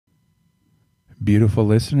Beautiful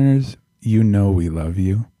listeners, you know we love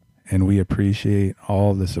you, and we appreciate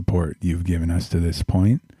all the support you've given us to this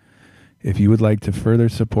point. If you would like to further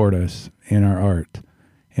support us in our art,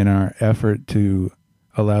 in our effort to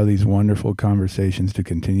allow these wonderful conversations to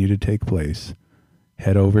continue to take place,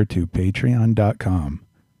 head over to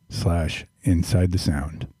patreon.com/Inside the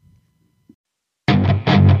Sound.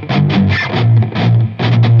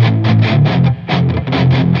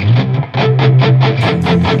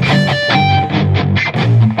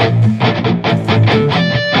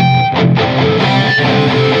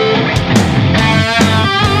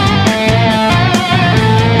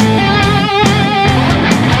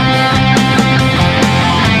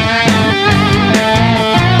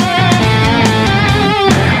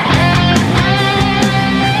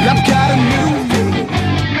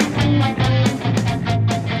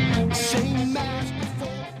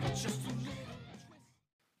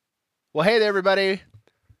 Well, hey there, everybody.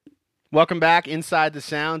 Welcome back Inside the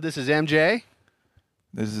Sound. This is MJ.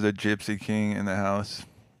 This is the Gypsy King in the house.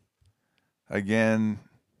 Again,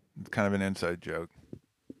 kind of an inside joke.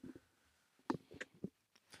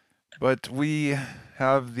 But we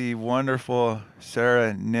have the wonderful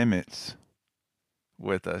Sara Niemietz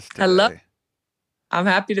with us today. Hello. I'm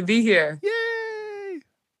happy to be here. Yay!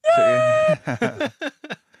 Yay!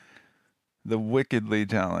 The wickedly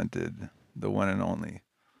talented, the one and only.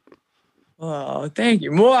 Oh, thank you.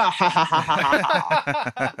 The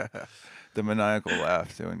maniacal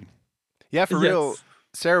laugh doing. Yeah, for Yes. real.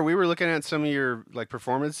 Sarah, we were looking at some of your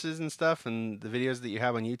performances and stuff and the videos that you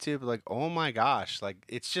have on YouTube. Like, oh my gosh,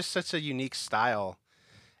 it's just such a unique style.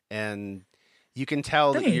 And you can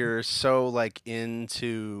tell that Thanks. you're so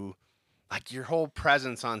into your whole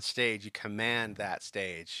presence on stage. You command that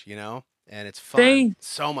stage, And it's fun. Thanks.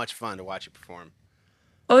 So much fun to watch you perform.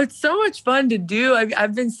 Oh, it's so much fun to do.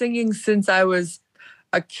 I've been singing since I was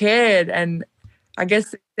a kid, and I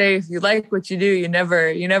guess they say if you like what you do, you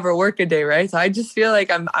never work a day, right? So I just feel like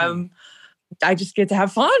I just get to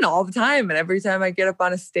have fun all the time, and every time I get up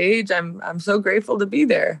on a stage, I'm so grateful to be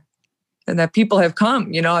there, and that people have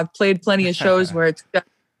come. I've played plenty of shows where it's just,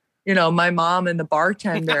 my mom and the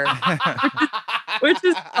bartender, which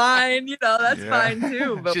is fine. That's fine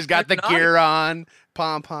too. But she's got the gear on,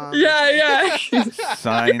 pom pom. Yeah.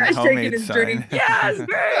 Sign, homemade sign. Drink. Yeah, it's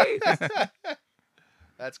great.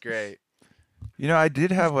 That's great. I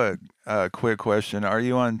did have a quick question. Are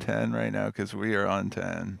you on 10 right now? Because we are on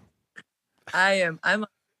 10. I am. I'm on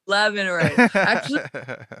 11 right. Actually,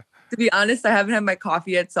 to be honest, I haven't had my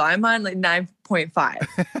coffee yet, so I'm on 9.5.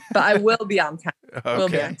 But I will be on 10. Okay. Will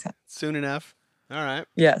be on 10. Soon enough. All right.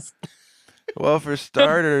 Yes. Well, for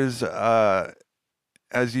starters,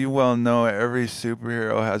 as you well know, every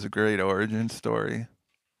superhero has a great origin story.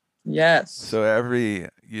 Yes. So every,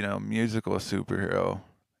 musical superhero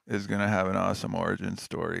is going to have an awesome origin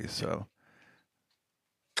story. So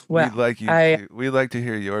well, we'd like to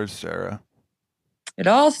hear yours, Sarah. It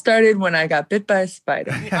all started when I got bit by a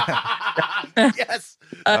spider. Yes.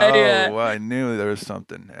 I knew there was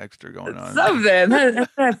something extra going on. Something. And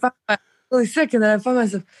I found myself really sick, and then I found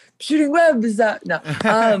myself shooting webs. No.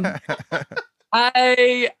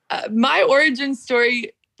 My origin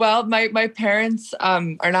story. Well, my parents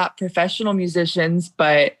are not professional musicians,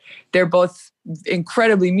 but they're both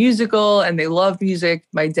incredibly musical and they love music.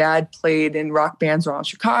 My dad played in rock bands around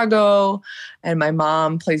Chicago, and my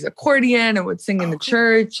mom plays accordion and would sing in the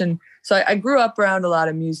church. And so I grew up around a lot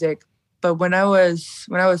of music. But when I was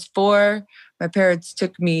 4, my parents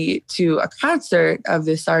took me to a concert of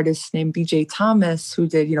this artist named B.J. Thomas, who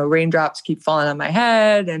did, Raindrops Keep Falling on My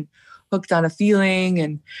Head and Hooked on a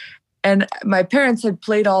Feeling. And my parents had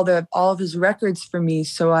played all of his records for me,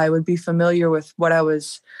 so I would be familiar with what I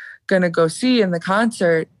was going to go see in the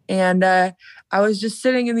concert. And I was just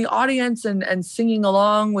sitting in the audience and singing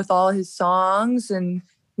along with all his songs. And,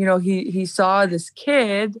 he saw this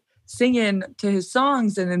kid singing to his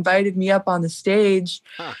songs and invited me up on the stage.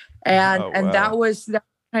 Huh. And that was that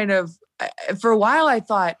kind of, for a while I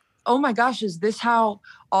thought, oh my gosh, is this how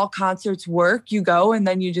all concerts work? You go and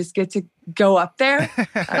then you just get to go up there.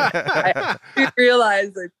 I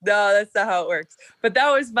realized no, that's not how it works. But that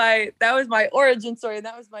was my origin story, and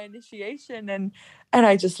that was my initiation, and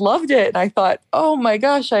I just loved it. And I thought, oh my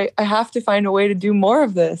gosh, I have to find a way to do more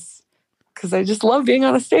of this, because I just love being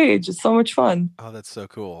on a stage. It's so much fun. Oh, that's so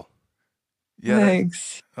cool. Yeah.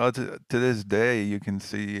 Thanks. Well, to this day, you can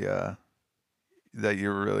see that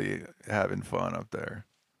you're really having fun up there.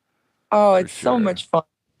 Oh, it's so much fun.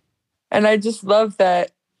 And I just love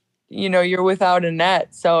that, you're without a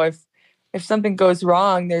net. So if something goes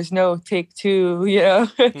wrong, there's no take two,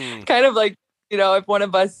 kind of like, if one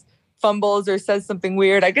of us fumbles or says something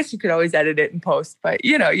weird. I guess you could always edit it in post, but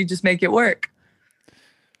you just make it work.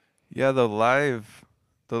 Yeah, the live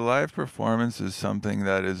performance is something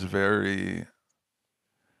that is very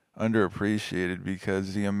underappreciated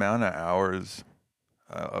because the amount of hours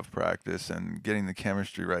of practice and getting the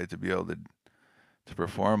chemistry right to be able to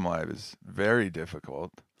perform live is very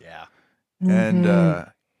difficult. Yeah. And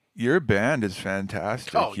Mhm. your band is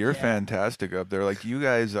fantastic. Oh, You're yeah. fantastic up there. Like you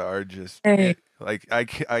guys are just Hey. like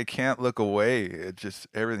I can't look away. It just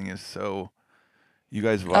everything is so you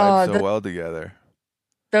guys vibe so well together.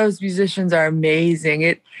 Those musicians are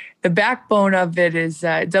amazing. The backbone of it is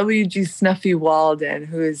W.G. Snuffy Walden,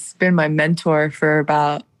 who has been my mentor for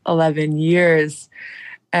about 11 years.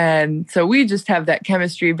 And so we just have that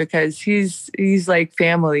chemistry because he's like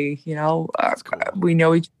family, That's cool. we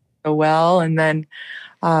know each other so well. And then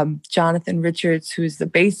Jonathan Richards, who's the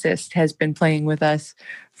bassist, has been playing with us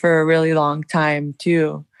for a really long time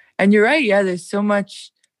too. And you're right, yeah, there's so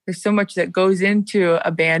much that goes into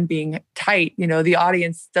a band being tight. The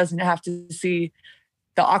audience doesn't have to see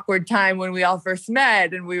the awkward time when we all first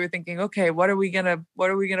met and we were thinking, okay, what are we gonna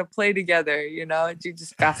play together? You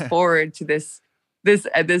just fast forward to this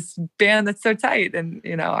band that's so tight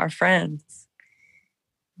and our friends.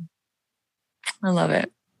 I love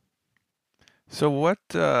it. So what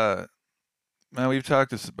man, we've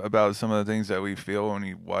talked about some of the things that we feel when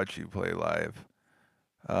we watch you play live.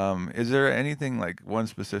 Is there anything like one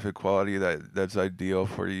specific quality that's ideal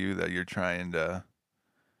for you that you're trying to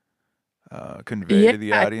convey to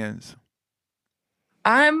the audience?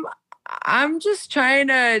 I'm just trying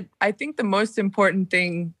to, I think the most important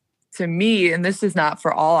thing to me, and this is not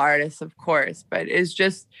for all artists, of course, but is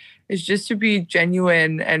just to be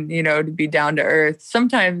genuine and, to be down to earth.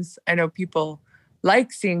 Sometimes I know people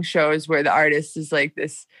like seeing shows where the artist is like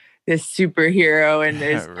this superhero and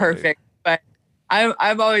is Right. perfect. But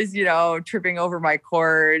I'm always, tripping over my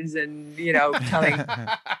chords and, telling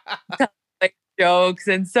like jokes.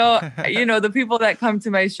 And so, the people that come to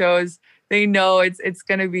my shows, they know it's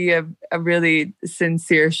going to be a really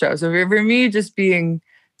sincere show. So for me, just being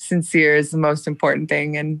sincere is the most important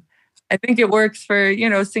thing. And I think it works for,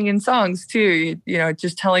 singing songs too,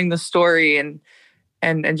 just telling the story and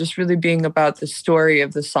just really being about the story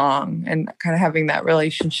of the song and kind of having that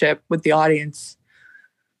relationship with the audience.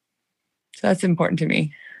 So that's important to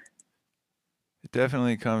me. It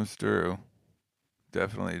definitely comes through.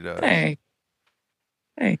 Definitely does. Hey.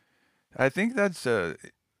 I think that's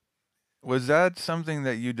was that something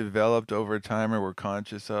that you developed over time or were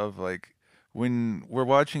conscious of? Like when we're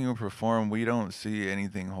watching you perform, we don't see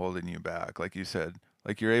anything holding you back. Like you said,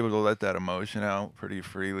 like you're able to let that emotion out pretty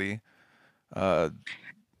freely. Was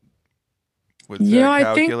that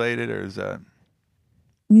calculated or is that?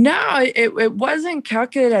 No, it wasn't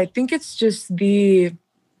calculated. I think it's just the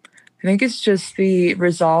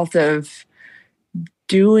result of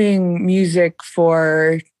doing music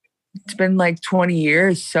for, it's been like 20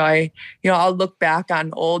 years. So I'll look back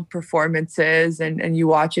on old performances and you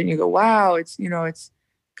watch it and you go, wow, it's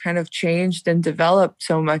kind of changed and developed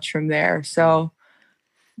so much from there. So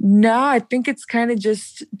no, I think it's kind of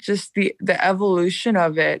just the evolution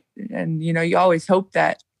of it. And, you always hope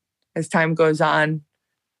that as time goes on,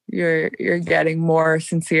 you're getting more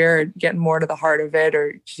sincere, getting more to the heart of it,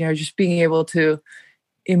 or, just being able to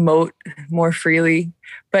emote more freely.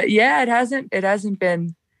 But yeah, it hasn't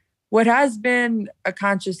been, what has been a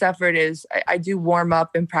conscious effort is I do warm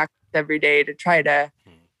up and practice every day to try to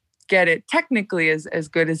get it technically as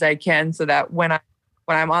good as I can so that when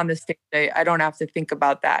I'm on the stage, I don't have to think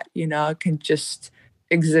about that. I can just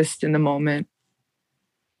exist in the moment.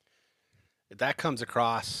 That comes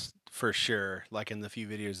across for sure. Like in the few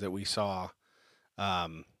videos that we saw,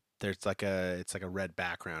 there's it's like a red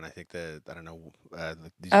background. I think I don't know,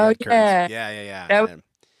 these red curtains. Yeah. That was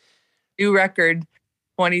new record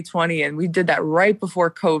 2020, and we did that right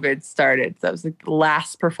before COVID started. That was the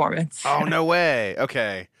last performance. Oh, no way.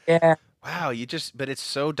 Okay. Yeah. Wow, but it's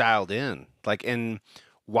so dialed in. Like in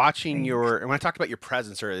watching and when I talked about your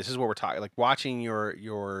presence earlier, this is what we're talking, like watching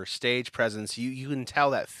your stage presence, you can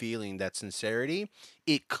tell that feeling, that sincerity,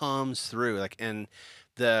 it comes through. Like, and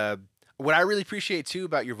what I really appreciate too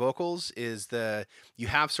about your vocals is you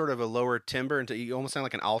have sort of a lower timbre until you almost sound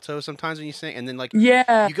like an alto sometimes when you sing, and then like you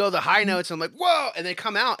go the high notes and I'm like, whoa, and they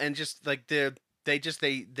come out and just like they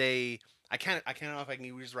I can't know if I can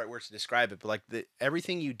use the right words to describe it, but like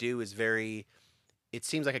everything you do is very, it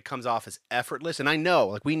seems like it comes off as effortless. And I know,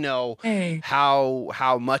 like we know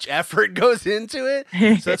how much effort goes into it.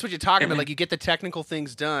 So that's what you're talking about. Like you get the technical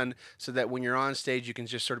things done so that when you're on stage, you can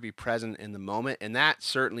just sort of be present in the moment. And that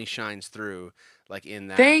certainly shines through like in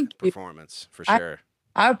that performance for sure.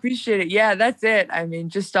 I appreciate it. Yeah, that's it. I mean,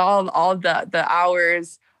 just all the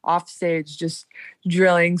hours off stage, just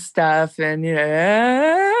drilling stuff and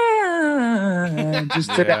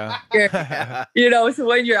just so that Yeah. so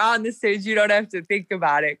when you're on the stage, you don't have to think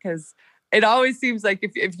about it because it always seems like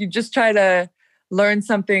if you just try to learn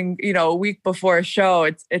something, a week before a show,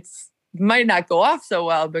 it's might not go off so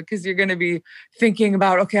well because you're going to be thinking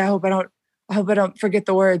about, okay, I hope I don't forget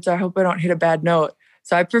the words. Or I hope I don't hit a bad note.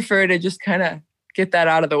 So I prefer to just kind of get that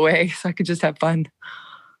out of the way so I could just have fun.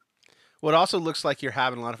 Well, it also looks like you're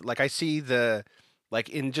having a lot of like I see like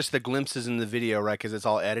in just the glimpses in the video, right? Because it's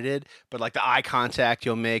all edited, but like the eye contact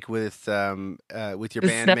you'll make with your The snuff-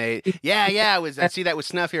 bandmate. Yeah, yeah. I see that with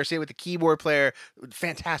Snuff here. I see it with the keyboard player.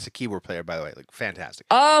 Fantastic keyboard player, by the way. Like fantastic.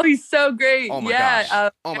 Oh, he's so great. Oh my Yeah.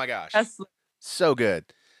 gosh. Oh my gosh. So good.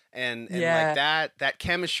 And like Yeah. that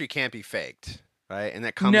chemistry can't be faked, right? And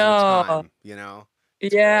that comes with No. time, Yeah.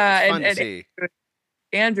 It's fun to And see.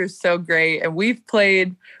 Andrew's so great. And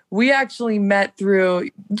we actually met through,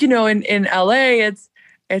 in LA,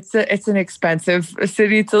 it's an expensive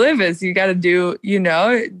city to live in. So you got to do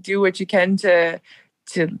what you can to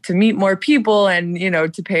meet more people and,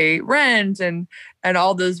 to pay rent and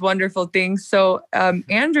all those wonderful things. So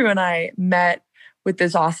Andrew and I met with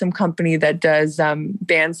this awesome company that does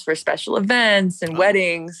bands for special events and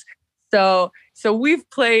weddings. So we've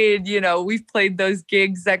played those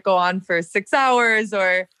gigs that go on for 6 hours,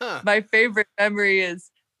 or my favorite memory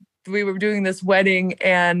is we were doing this wedding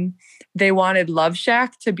and they wanted Love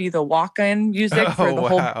Shack to be the walk-in music for the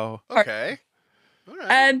whole part. Okay. All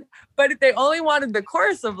right. But they only wanted the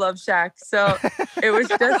chorus of Love Shack. So it was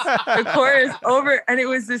just the chorus over, and it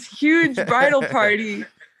was this huge bridal party.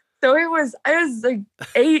 So it was like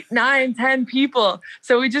 8, 9, 10 people.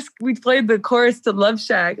 So we played the chorus to Love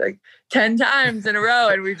Shack like 10 times in a row,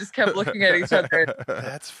 and we just kept looking at each other.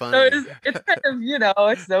 That's funny. So it's kind of,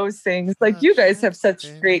 it's those things. Like you guys have such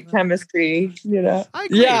great chemistry, I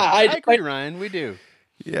agree. Yeah, I agree, Ryan. We do.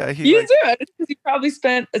 Yeah, you do it because you probably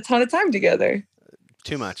spent a ton of time together.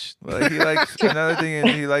 Too much. Well, he likes another thing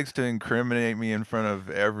is he likes to incriminate me in front of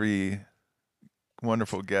every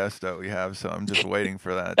wonderful guest that we have, so I'm just waiting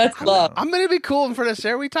for that. That's love. I'm gonna be cool in front of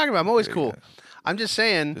Sarah. What are you talking about? I'm always cool. I'm just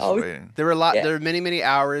saying. Just waiting. There were many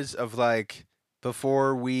hours of like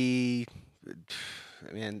before we,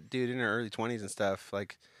 dude, in our early 20s and stuff.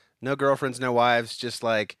 Like, no girlfriends, no wives. Just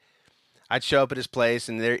like, I'd show up at his place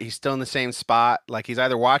and he's still in the same spot. Like he's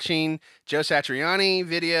either watching Joe Satriani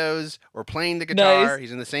videos or playing the guitar. Nice.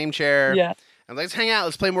 He's in the same chair. Yeah. And let's hang out.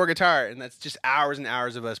 Let's play more guitar. And that's just hours and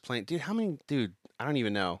hours of us playing. Dude, I don't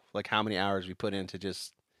even know like how many hours we put into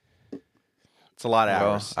just. It's a lot of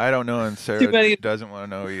hours. I don't know, and Sarah doesn't want to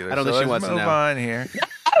know either. I don't think she wants to know. Move on here.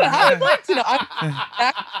 I'd like to know.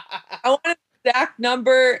 I want an exact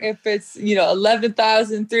number. If it's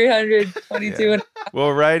 11,322. Yeah.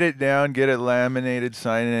 We'll write it down, get it laminated,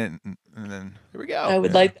 sign it, and then here we go. I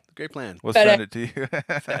would like. Great plan. We'll send it to you.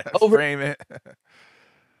 Frame it.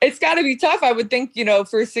 It's got to be tough. I would think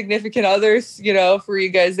for significant others, for you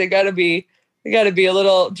guys, they got to be a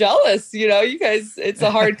little jealous. You guys, it's a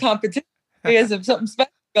hard competition. You guys have something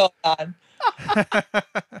special going on.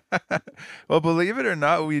 Well, believe it or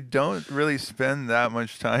not, we don't really spend that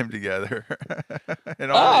much time together. In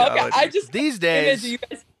all okay. I just these days you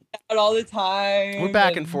guys out all the time. We're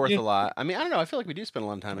back and forth a lot. I mean, I don't know. I feel like we do spend a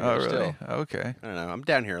lot of time together really? still. Okay. I don't know. I'm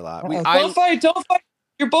down here a lot. Don't fight.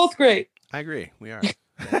 You're both great. I agree. We are.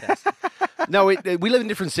 No, we live in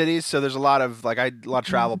different cities, so there's a lot of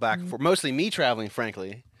travel back and forth. Mostly me traveling,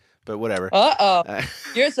 frankly, but whatever.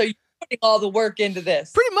 You're putting all the work into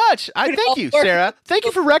this. Pretty much. I thank you, Sarah. Thank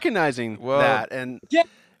you for recognizing that and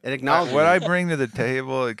acknowledging what I bring to the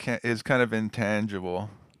table is kind of intangible.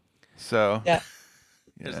 So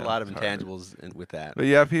there's a lot of intangibles with that. But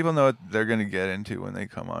yeah, people know what they're going to get into when they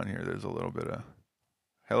come on here. There's a little bit of,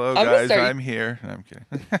 hello guys, I'm here. No, I'm kidding.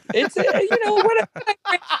 It's what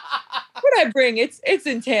I bring. It's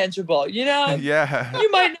intangible. Yeah.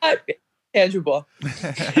 You might not be tangible.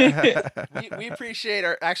 we appreciate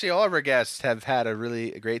all of our guests have had a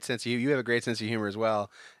really great sense of humor. You have a great sense of humor as well,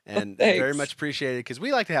 and very much appreciated because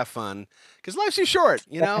we like to have fun because life's too short.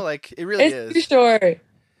 Like it really is. It's too short.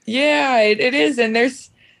 Yeah, it is, and there's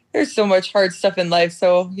so much hard stuff in life.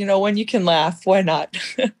 So when you can laugh, why not?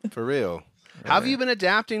 For real. How have you been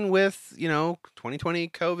adapting with 2020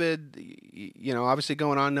 COVID? Obviously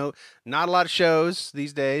going on. Not a lot of shows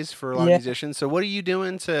these days for a lot of musicians. So what are you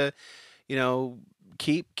doing to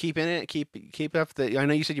keep in it, keep up the. I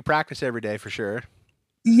know you said you practice every day for sure.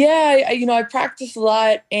 Yeah, I practice a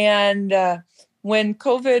lot, and when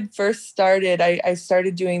COVID first started, I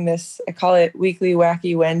started doing this. I call it Weekly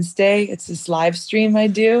Wacky Wednesday. It's this live stream I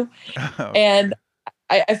do. And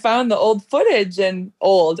I found the old footage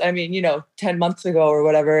I mean, 10 months ago or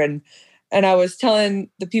whatever. And I was telling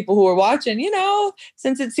the people who were watching,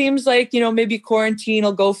 since it seems like, maybe quarantine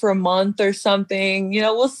will go for a month or something,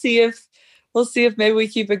 we'll see if maybe we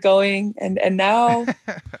keep it going. And now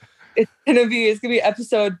it's gonna be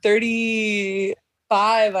episode 35,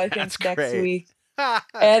 I think. That's next great. week.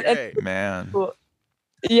 and Man. Cool.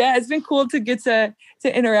 Yeah, it's been cool to get to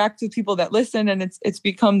interact with people that listen, and it's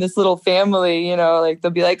become this little family, like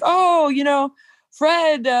they'll be like, oh,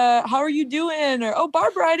 Fred, how are you doing? Or, oh,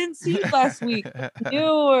 Barbara, I didn't see you last week. You,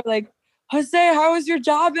 or like, Jose, how was your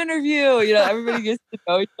job interview? Everybody gets to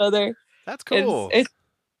know each other. That's cool.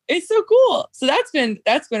 It's so cool. So that's been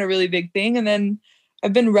a really big thing. And then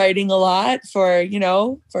I've been writing a lot for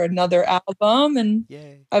another album, and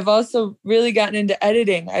Yay. I've also really gotten into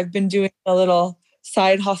editing. I've been doing a little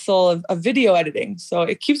side hustle of video editing. So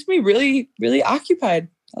it keeps me really, really occupied.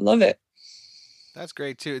 I love it. That's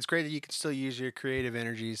great too. It's great that you can still use your creative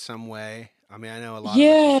energies some way. I mean, I know a lot of us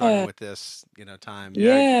are struggling with this, time.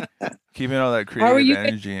 Yeah. Keeping all that creative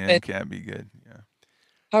energy in can't be good. Yeah.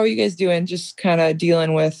 How are you guys doing? Just kind of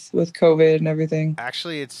dealing with COVID and everything.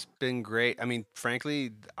 Actually, it's been great. I mean,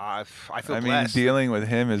 frankly, I feel blessed. I mean, dealing with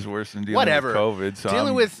him is worse than dealing with COVID. So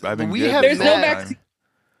there's no vaccine.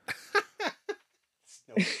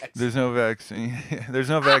 There's no vaccine. There's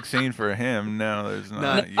no vaccine for him. No, there's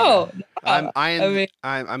not.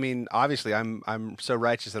 I mean, obviously, I'm so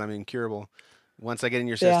righteous that I'm incurable. Once I get in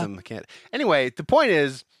your system, I can't. Anyway, the point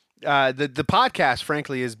is, the podcast,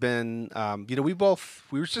 frankly, has been, we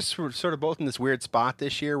were just sort of both in this weird spot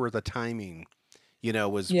this year where the timing,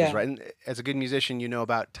 was right. And as a good musician,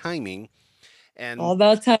 about timing, and all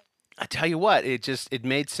about time. I tell you what, it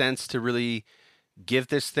made sense to really give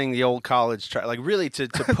this thing the old college try, like really to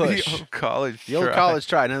push the old college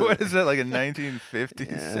try. What is that, like a 1950s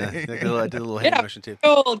thing? I did a little hand motion too.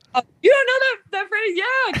 Old. You don't know that phrase?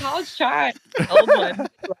 Yeah, college try. Old one.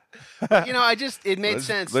 It made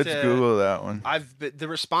sense. Let's Google that one. The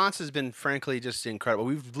response has been frankly just incredible.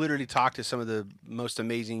 We've literally talked to some of the most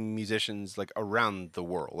amazing musicians like around the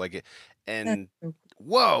world,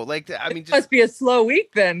 whoa, like I mean, must be a slow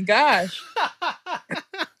week then. Gosh.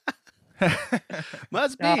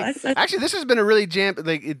 Must be. Actually, this has been a really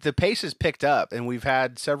the pace has picked up, and we've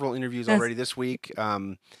had several interviews already this week.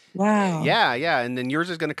 Wow. Yeah, and then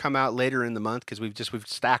yours is going to come out later in the month because we've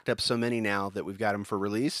stacked up so many now that we've got them for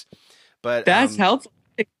release. But that's helpful.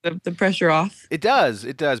 Take the pressure off. It does.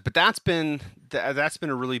 But that's been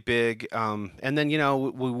a really big. And then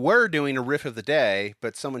we were doing a riff of the day,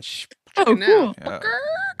 but someone chickened out. Yeah.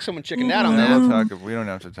 Someone chickened out on that. We don't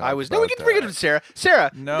have to talk. We can bring it to Sarah. Sarah,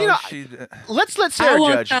 no, let's let Sarah judge. I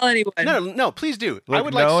won't tell anyone. No, please do. Look, I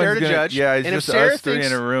would like Sarah to judge. Yeah, it's just us three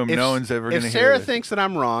in a room. No one's ever going to hear If Sarah thinks that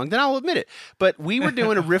I'm wrong, then I'll admit it. But we were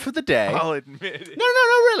doing a riff of the day. I'll admit it. No,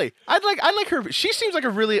 really. I'd like her. She seems like a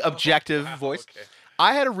really objective voice. Okay.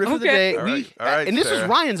 I had a riff of the day. All right, and this Sarah. was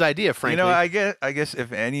Ryan's idea, frankly. I guess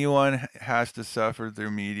if anyone has to suffer through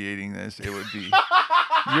mediating this, it would be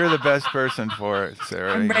you're the best person for it,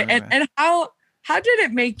 Sarah. Right. And how did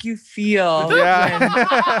it make you feel?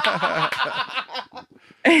 Yeah.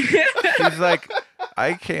 She's like,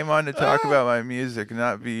 I came on to talk about my music,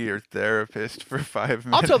 not be your therapist for 5 minutes.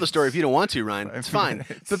 I'll tell the story if you don't want to, Ryan. It's fine.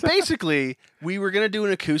 But basically, we were going to do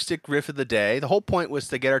an acoustic riff of the day. The whole point was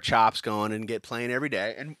to get our chops going and get playing every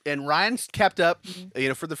day. And Ryan's kept up,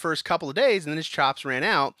 for the first couple of days, and then his chops ran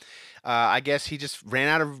out. I guess he just ran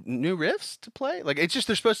out of new riffs to play. Like, it's just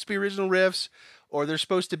they're supposed to be original riffs, or they're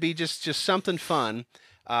supposed to be just something fun.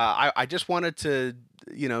 I just wanted to,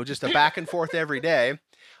 just a back and forth every day.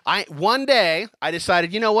 One day I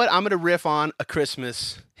decided, you know what? I'm going to riff on a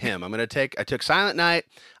Christmas hymn. I took Silent Night.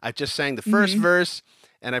 I just sang the first verse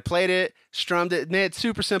and I played it, strummed it, made it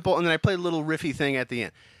super simple. And then I played a little riffy thing at the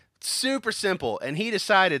end. Super simple. And he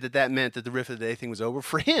decided that meant that the riff of the day thing was over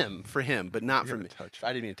for him, but not for me.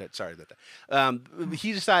 I didn't mean to touch. Sorry about that.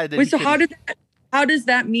 He decided that. Wait, so how does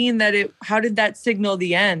that mean how did that signal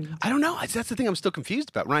the end? I don't know. That's the thing I'm still confused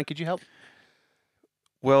about. Ryan, could you help?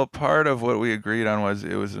 Well, part of what we agreed on was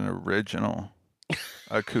it was an original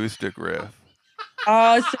acoustic riff.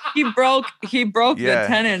 Oh, so he broke the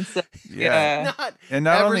tenets. Yeah.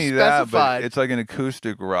 Not only that, but it's like an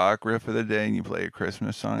acoustic rock riff of the day, and you play a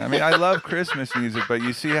Christmas song. I mean, I love Christmas music, but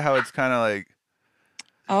you see how it's kind of like.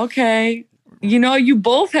 Okay. You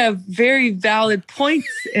both have very valid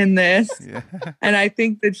points in this. Yeah. And I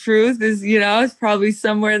think the truth is, it's probably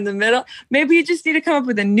somewhere in the middle. Maybe you just need to come up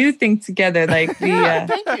with a new thing together. Like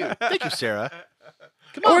Thank you, Sarah.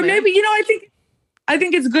 Come on, or man. maybe, I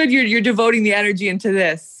think it's good you're devoting the energy into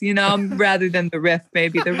this, rather than the riff.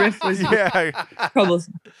 Maybe the riff was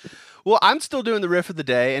troublesome. Well, I'm still doing the riff of the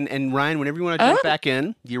day, and Ryan, whenever you want to jump back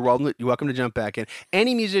in, you're welcome to jump back in.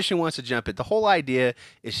 Any musician wants to jump in. The whole idea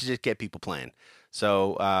is to just get people playing.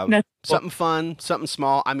 So something fun, something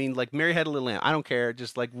small. I mean, like Mary Had a Little Lamb. I don't care.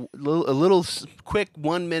 Just like a little quick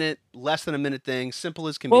 1 minute, less than a minute thing, simple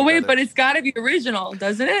as can be. Well, wait, but it's got to be original,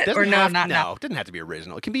 doesn't it? Doesn't or no, have, not no, now. it doesn't have to be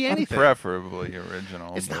original. It can be anything. Preferably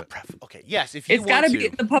original. It's not preferable. Okay, yes, if you it's got to be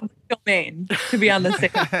in the public domain to be on the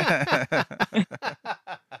stage.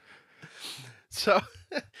 So,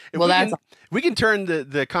 we can turn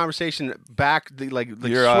the conversation back, swing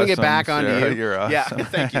it back onto you. You're awesome.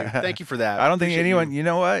 Yeah, thank you for that. I don't think anyone. You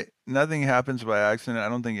know what? Nothing happens by accident. I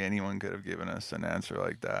don't think anyone could have given us an answer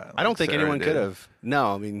like that. I don't think anyone could have.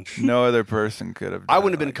 No, I mean, no other person could have. I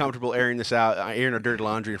wouldn't have been comfortable airing this out, airing our dirty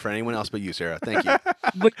laundry in front of anyone else but you, Sarah. Thank you.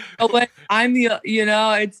 But you know what? I'm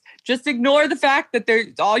it's just ignore the fact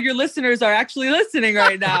that all your listeners are actually listening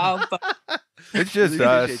right now. But. It's just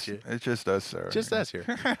us. It's just us, Sarah. Just us here.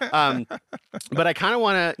 But I kind of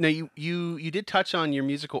want to know you did touch on your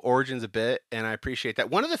musical origins a bit, and I appreciate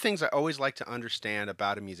that. One of the things I always like to understand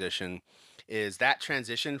about a musician is that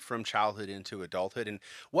transition from childhood into adulthood, and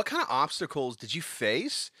what kind of obstacles did you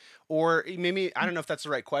face? Or maybe, I don't know if that's the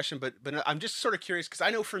right question, but I'm just sort of curious, because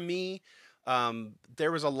I know for me,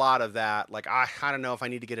 there was a lot of that, like I don't know if I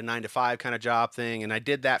need to get a 9-to-5 kind of job thing, and I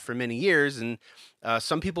did that for many years, and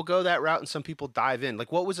some people go that route and some people dive in.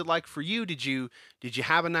 Like, what was it like for you? Did you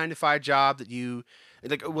have a 9-to-5 job that you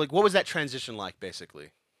like what was that transition like,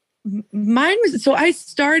 basically? Mine was, so I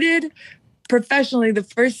started professionally. The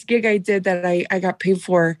first gig I did that I got paid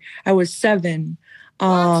for, I was 7.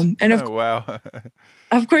 And wow.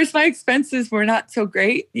 Of course, my expenses were not so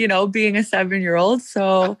great, being a 7-year-old.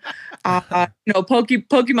 So,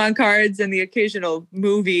 Pokemon cards and the occasional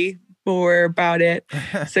movie were about it.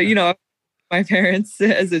 So, my parents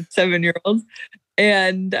as a 7-year-old.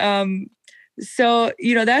 And so,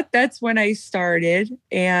 that's when I started.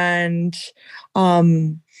 And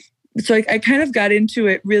so I kind of got into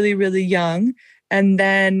it really, really young. And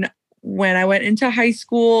then when I went into high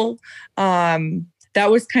school, that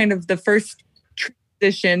was kind of the first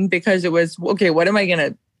transition, because it was, okay, what am I going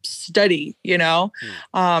to study, And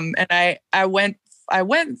I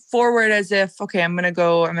went forward as if, okay, I'm going to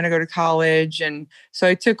go to college. And so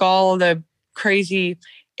I took all the crazy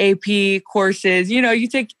AP courses. You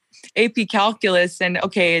take AP calculus and,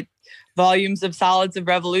 okay, volumes of solids of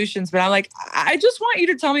revolutions, but I'm like, I just want you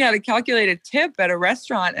to tell me how to calculate a tip at a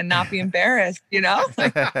restaurant and not be embarrassed,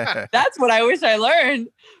 That's what I wish I learned.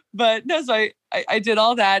 But no, so I did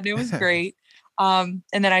all that, and it was great. And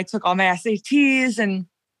then I took all my SATs, and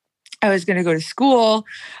I was going to go to school,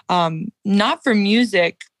 not for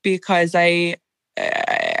music, because I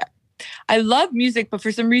love music, but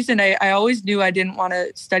for some reason I always knew I didn't want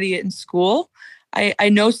to study it in school. I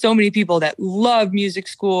know so many people that love music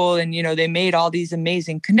school, and, they made all these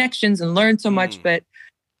amazing connections and learned so much, but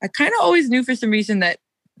I kind of always knew for some reason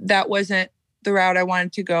that wasn't the route I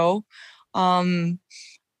wanted to go.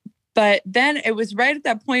 But then it was right at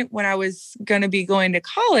that point when I was going to be going to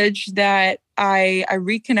college that I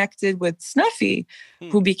reconnected with Snuffy,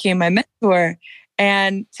 who became my mentor.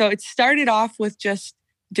 And so it started off with just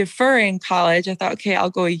deferring college. I thought, okay, I'll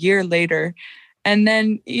go a year later. And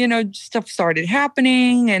then, stuff started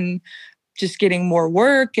happening and just getting more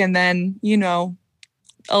work. And then,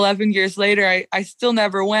 11 years later, I still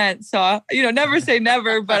never went. So, never say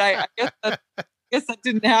never, but I guess that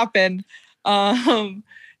didn't happen.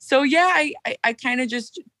 So yeah, I kind of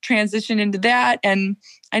just transitioned into that, and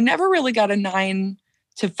I never really got a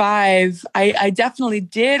 9-to-5. I definitely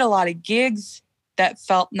did a lot of gigs that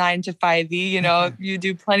felt 9-to-5-y. You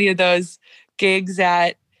do plenty of those gigs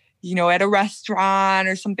at a restaurant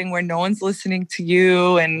or something where no one's listening to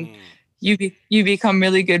you, and you become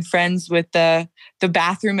really good friends with the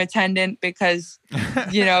bathroom attendant, because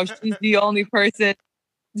she's the only person.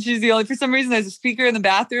 For some reason, there's a speaker in the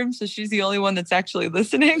bathroom, so she's the only one that's actually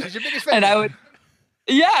listening. She's your biggest fan. And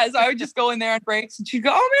I would just go in there on breaks, and she'd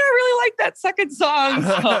go, "Oh man, I really like that second song."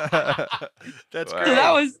 So, that's so great.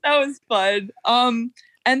 that was fun.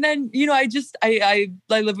 And then I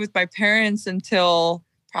lived with my parents until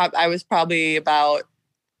I was probably about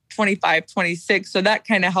 25, 26. So that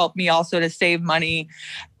kind of helped me also to save money.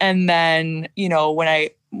 And then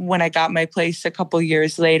when I got my place a couple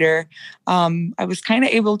years later, I was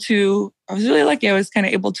really lucky. I was kind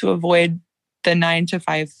of able to avoid the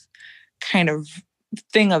 9-to-5 kind of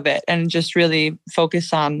thing of it, and just really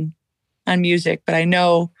focus on music. But I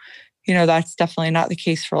know, that's definitely not the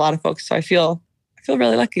case for a lot of folks. So I feel feel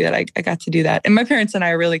really lucky that I got to do that. And my parents and I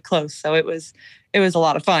are really close. So it was a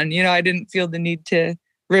lot of fun. You know, I didn't feel the need to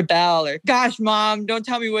rebel or, gosh, Mom, don't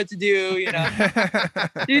tell me what to do. You know,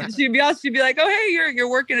 she'd be like, oh, hey, you're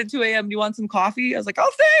working at 2 a.m. Do you want some coffee? I was like,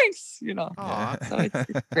 oh, thanks. You know, so it's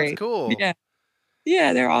great. That's cool. Yeah.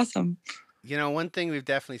 Yeah, they're awesome. You know, one thing we've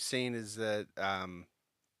definitely seen is that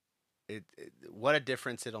what a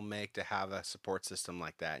difference it'll make to have a support system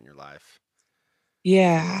like that in your life.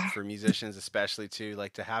 Yeah. For musicians, especially too,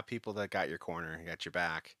 like to have people that got your corner and got your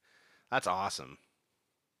back. That's awesome.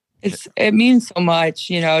 It means so much,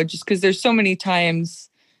 you know, just because there's so many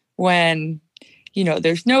times when, you know,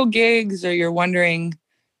 there's no gigs or you're wondering,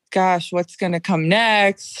 gosh, what's going to come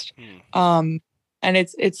next? And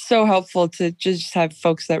it's so helpful to just have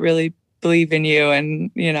folks that really believe in you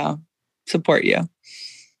and, you know, support you.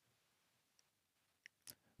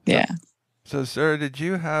 Yeah. So, Sarah, did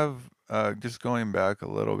you have, just going back a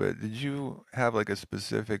little bit, did you have like a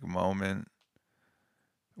specific moment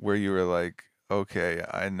where you were like, okay,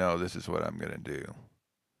 I know this is what I'm going to do?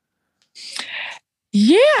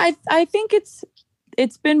 Yeah, I think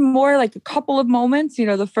it's been more like a couple of moments. You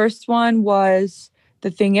know, the first one was the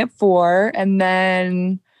thing at 4, and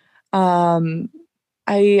then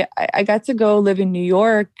I got to go live in New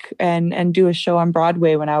York and do a show on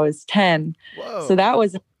Broadway when I was 10. Whoa. So that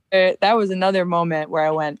was another moment where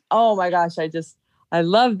I went, oh my gosh, I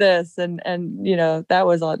love this, and you know, that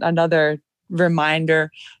was another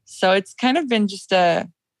reminder. So it's kind of been just a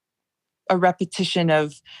repetition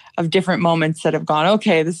of different moments that have gone,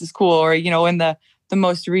 okay, this is cool. Or, you know, when the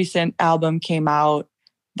most recent album came out,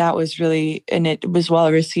 that was really, and it was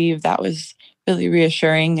well received. That was really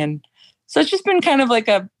reassuring. And so it's just been kind of like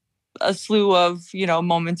a slew of, you know,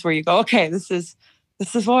 moments where you go, okay, this is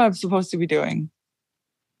what I'm supposed to be doing.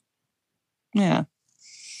 Yeah.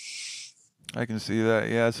 I can see that.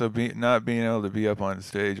 Yeah. So not being able to be up on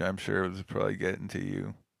stage, I'm sure it was probably getting to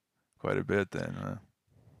you quite a bit then.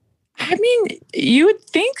 I mean, you would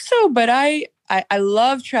think so, but I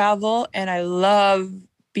love travel and I love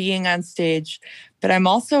being on stage, but I'm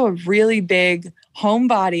also a really big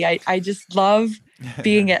homebody. I just love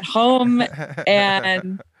being at home,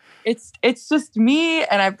 and it's just me,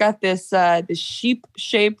 and I've got this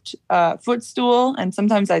sheep-shaped footstool, and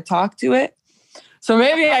sometimes I talk to it. So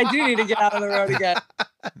maybe I do need to get out on the road again.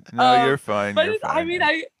 No, you're fine. But you're fine. I mean,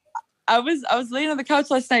 I was laying on the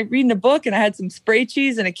couch last night reading a book, and I had some spray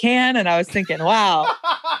cheese in a can, and I was thinking, wow,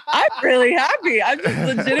 I'm really happy. I'm just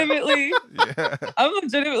legitimately, I'm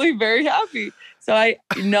legitimately very happy. So I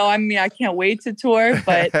can't wait to tour,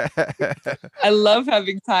 but I love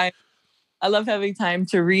having time. I love having time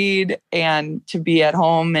to read and to be at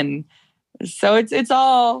home, and so it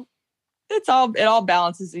all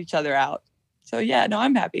balances each other out. So yeah, no,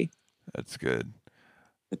 I'm happy. That's good.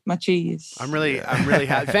 With my cheese. I'm really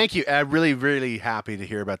happy. Thank you. I'm really happy to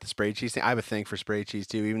hear about the spray cheese thing. I have a thing for spray cheese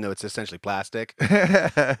too, even though it's essentially plastic.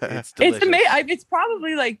 It's delicious. It's amazing. It's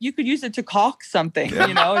probably like you could use it to caulk something.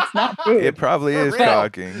 You know, it's not food. It probably is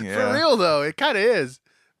caulking. Yeah. For real though, it kind of is.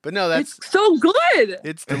 But no, that's it's so good.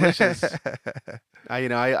 It's delicious. I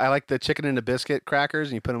like the chicken and a biscuit crackers,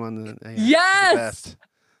 and you put them on the yes.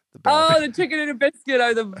 The best. Oh, the chicken and a biscuit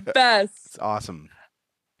are the best. It's awesome.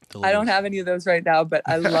 Delicious. I don't have any of those right now, but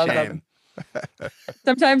I love them.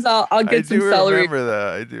 Sometimes I'll get some celery.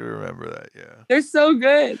 I do remember that. Yeah. They're so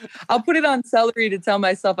good. I'll put it on celery to tell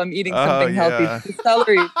myself I'm eating something healthy.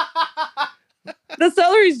 The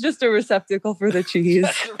celery is just a receptacle for the cheese.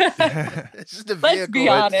 It's just a vehicle. Let's be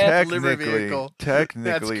honest.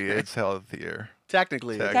 Technically, it's healthier.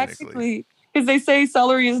 Technically. Because they say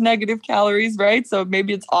celery is negative calories, right? So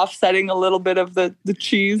maybe it's offsetting a little bit of the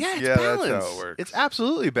cheese. Yeah, that's how it works. It's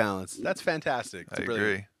absolutely balanced. That's fantastic. I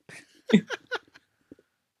agree.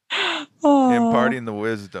 Imparting the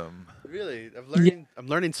wisdom. Really, I'm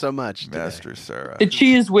learning so much today. Master Sarah. The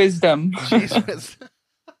cheese wisdom.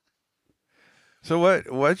 So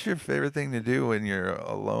what's your favorite thing to do when you're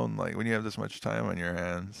alone, like when you have this much time on your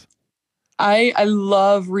hands? I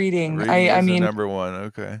love reading. I mean, number one.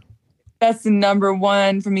 Okay. That's the number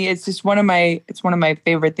one for me. It's just one of my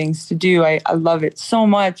favorite things to do. I love it so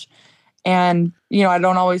much. And, you know, I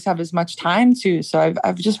don't always have as much time to. So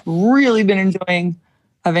I've just really been enjoying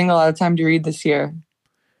having a lot of time to read this year.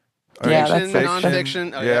 Fiction,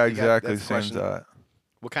 nonfiction? Oh, yeah, exactly. Same thought.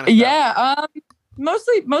 What kind of stuff? Yeah,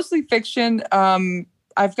 mostly fiction. I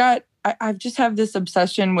just have this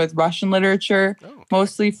obsession with Russian literature,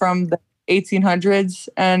 mostly from the 1800s.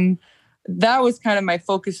 And that was kind of my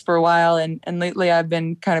focus for a while. And lately I've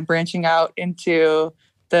been kind of branching out into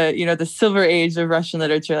the silver age of Russian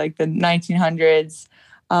literature, like the 1900s.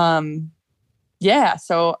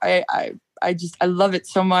 So I love it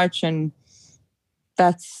so much. And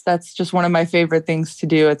that's just one of my favorite things to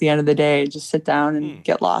do at the end of the day. Just sit down and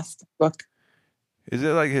get lost in the book. Is it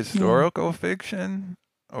like historical fiction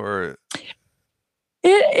or?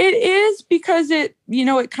 It is, because it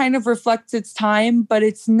kind of reflects its time, but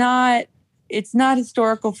it's not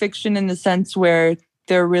historical fiction in the sense where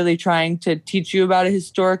they're really trying to teach you about a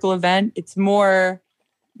historical event. It's more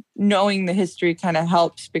knowing the history kind of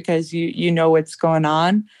helps because you know what's going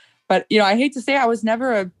on. But I hate to say I was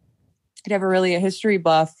never really a history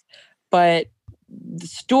buff, but the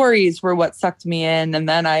stories were what sucked me in, and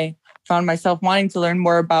then I found myself wanting to learn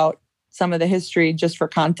more about some of the history just for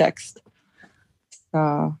context.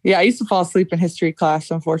 I used to fall asleep in history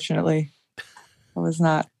class, unfortunately. I was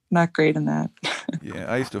not great in that.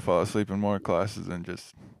 Yeah, I used to fall asleep in more classes than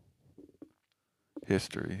just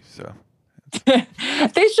history, so.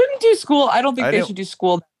 They shouldn't do school. I don't think they should do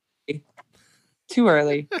school too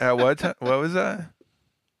early. At what time? What was that?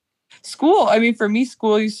 School. I mean, for me,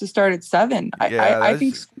 school used to start at 7. I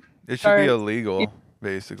think it should be illegal,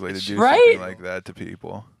 basically, to do something like that to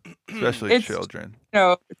people, especially children.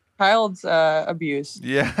 Child's abuse.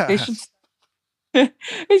 Yeah. They should.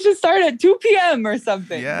 It should start at 2 p.m. or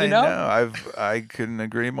something. Yeah, I know. I couldn't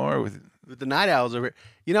agree more with the night owls over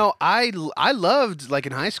here. I loved, like,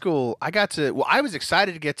 in high school, I was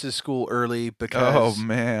excited to get to school early because... Oh,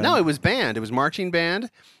 man. No, it was band. It was marching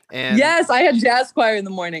band. And yes, I had jazz choir in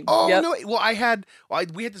the morning. Oh, yep. No. Well,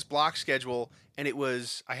 we had this block schedule, and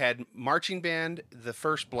I had marching band the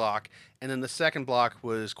first block, and then the second block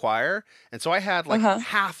was choir. And so I had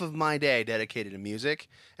half of my day dedicated to music.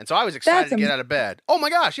 And so I was excited to get out of bed. Oh my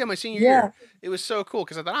gosh, yeah, my senior year. It was so cool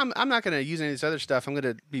because I thought I'm not going to use any of this other stuff. I'm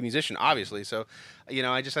going to be a musician, obviously. So,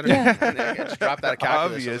 I just dropped out of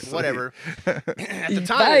calculus. Like, whatever. At the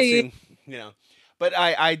time, it seemed, But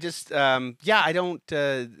I just, I don't,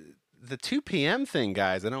 the 2 p.m. thing,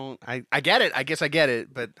 guys, I get it. I guess I get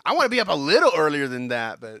it, but I want to be up a little earlier than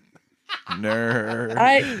that, but. Nerd.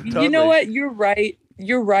 Totally. You know what? You're right.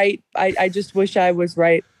 I just wish I was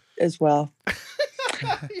right as well.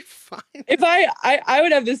 You're fine. If I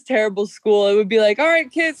would have this terrible school, it would be like, all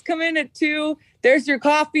right, kids, come in at 2. There's your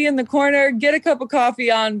coffee in the corner. Get a cup of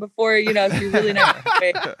coffee on before, if you're really not.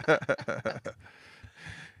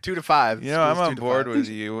 2 to 5. I'm on board with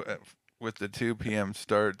you with the 2 p.m.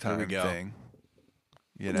 start time thing.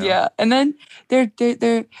 Yeah, and then they're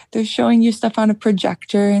showing you stuff on a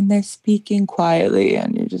projector and they're speaking quietly,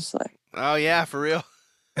 and you're just like, oh yeah, for real.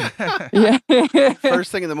 Yeah.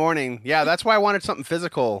 First thing in the morning. Yeah, that's why I wanted something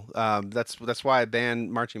physical. That's why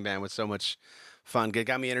marching band was so much fun.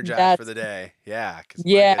 Got me energized for the day. Yeah. It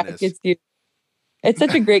gets you. It's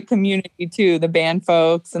such a great community too. The band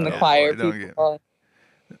folks and the choir people.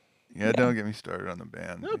 Don't get me started on the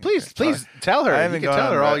band. No, please tell her. I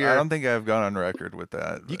don't think I've gone on record with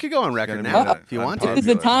that. You could go on record now if you want to. This is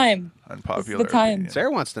the time. Unpopular. This is the time. Opinion.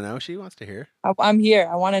 Sarah wants to know. She wants to hear. I'm here.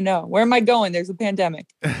 I want to know. Where am I going? There's a pandemic.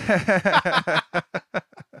 I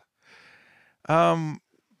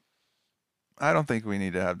don't think we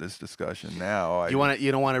need to have this discussion now.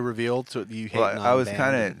 You don't want to reveal to you. I was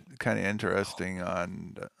kind of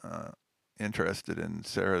interested in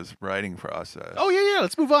Sarah's writing process. Oh yeah.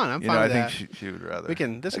 Let's move on. I'm fine with that. I think she would rather.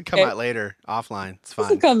 This could come out later, offline. It's fine.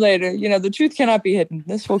 This will come later. The truth cannot be hidden.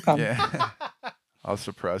 This will come. Yeah. I'll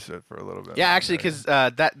suppress it for a little bit. Yeah, actually, because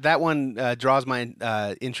that one draws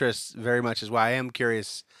my interest very much as well. I am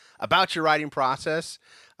curious about your writing process.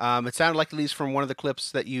 It sounded like, at least from one of the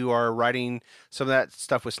clips, that you are writing some of that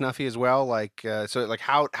stuff with Snuffy as well.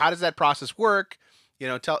 How does that process work?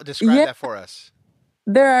 Describe that for us.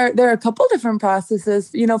 There are a couple different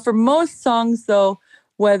processes. For most songs, though,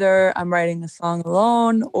 whether I'm writing a song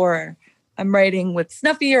alone or I'm writing with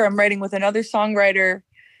Snuffy or I'm writing with another songwriter,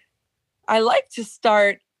 I like to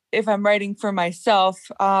start, if I'm writing for myself,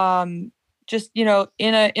 just in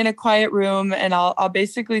a quiet room, and I'll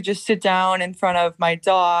basically just sit down in front of my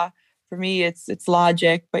DAW. For me, it's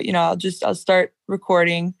Logic, but I'll start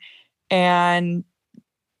recording and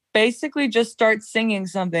basically just start singing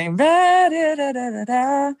something,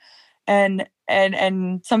 and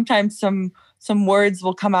sometimes some words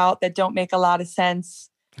will come out that don't make a lot of sense,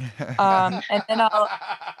 and then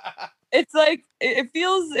it's like it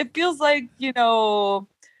feels like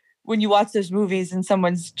when you watch those movies and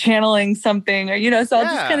someone's channeling something, or so I'll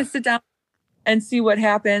just kind of sit down and see what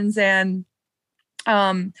happens, and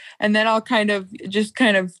then I'll kind of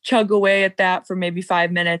chug away at that for maybe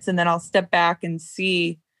 5 minutes, and then I'll step back and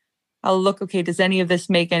see. I'll look, okay, does any of this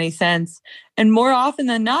make any sense? And more often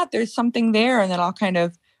than not, there's something there, and then I'll kind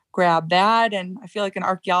of grab that. And I feel like an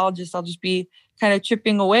archaeologist, I'll just be kind of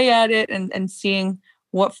chipping away at it and seeing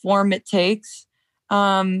what form it takes.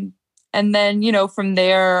 And then, you know, from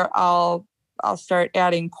there, I'll start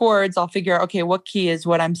adding chords. I'll figure out, okay, what key is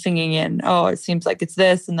what I'm singing in? Oh, it seems like it's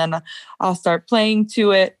this. And then I'll start playing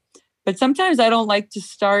to it. But sometimes I don't like to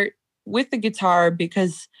start with the guitar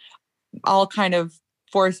because I'll kind of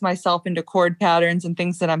force myself into chord patterns and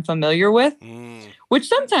things that I'm familiar with, which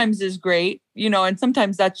sometimes is great, you know, and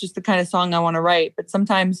sometimes that's just the kind of song I want to write. But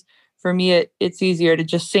sometimes for me, it's easier to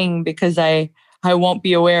just sing because I won't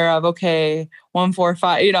be aware of, okay, 1, 4,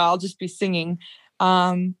 5, you know, I'll just be singing.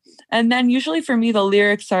 And then usually for me, the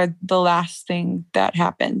lyrics are the last thing that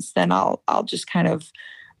happens. Then I'll just kind of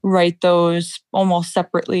write those almost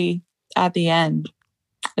separately at the end.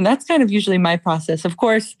 And that's kind of usually my process. Of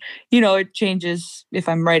course, you know, it changes if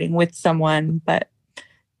I'm writing with someone, but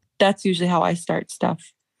that's usually how I start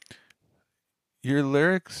stuff. Your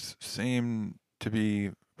lyrics seem to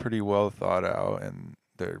be pretty well thought out and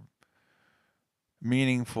they're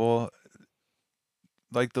meaningful.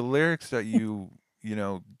 Like the lyrics that you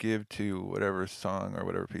know, give to whatever song or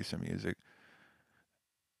whatever piece of music,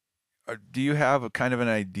 do you have a kind of an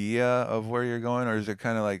idea of where you're going, or is it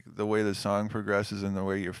kind of like the way the song progresses and the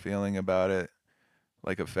way you're feeling about it,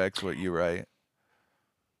 like affects what you write?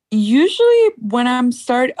 Usually when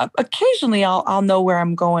occasionally I'll know where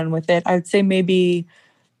I'm going with it. I would say maybe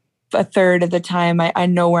a third of the time I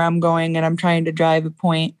know where I'm going and I'm trying to drive a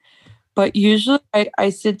point. But usually I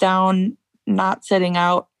sit down not setting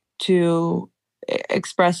out to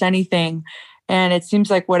express anything. And it seems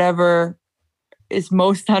like whatever is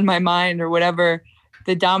most on my mind or whatever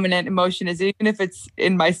the dominant emotion is, even if it's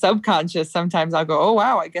in my subconscious, sometimes I'll go, oh,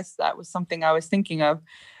 wow, I guess that was something I was thinking of.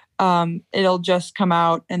 It'll just come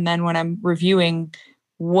out. And then when I'm reviewing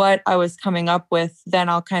what I was coming up with, then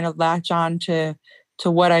I'll kind of latch on to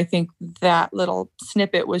what I think that little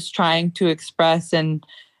snippet was trying to express and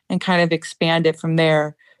kind of expand it from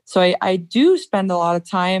there. So I do spend a lot of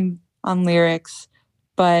time on lyrics,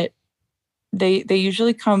 but they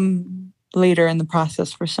usually come later in the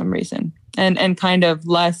process for some reason and kind of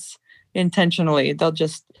less intentionally. They'll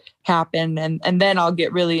just happen. And then I'll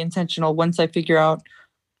get really intentional once I figure out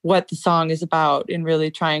what the song is about and really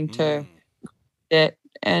trying to it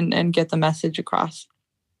and get the message across.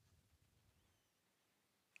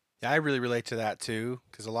 Yeah, I really relate to that too,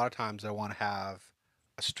 because a lot of times I want to have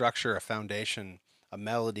a structure, a foundation, a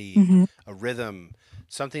melody, a rhythm,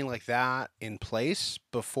 something like that in place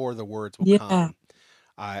before the words will come.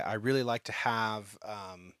 I really like to have,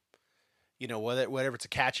 you know, whatever it's a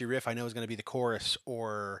catchy riff I know is going to be the chorus,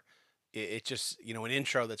 or it just, you know, an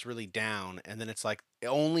intro that's really down. And then it's like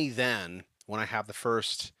only then when I have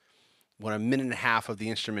when a minute and a half of the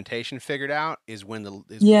instrumentation figured out is when the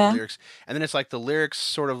lyrics, and then it's like the lyrics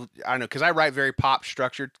sort of, I don't know, because I write very pop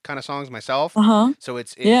structured kind of songs myself, so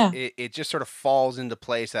it just sort of falls into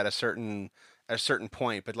place at a certain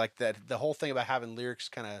point. But like that, the whole thing about having lyrics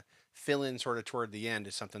kind of fill in sort of toward the end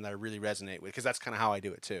is something that I really resonate with, because that's kind of how I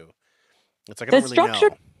do it too. It's like I don't really know.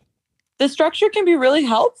 The structure can be really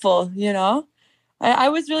helpful, you know. I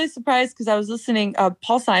was really surprised because I was listening.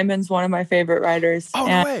 Paul Simon's one of my favorite writers. Oh,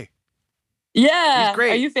 no way. Yeah. He's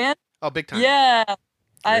great. Are you a fan? Oh, big time. Yeah.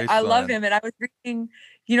 I love him. And I was reading,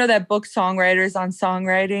 you know, that book Songwriters on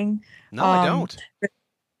Songwriting. No, I don't.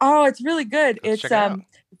 Oh, it's really good. It's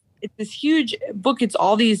this huge book. It's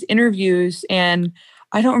all these interviews, and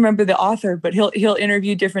I don't remember the author, but he'll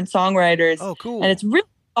interview different songwriters. Oh, cool. And it's really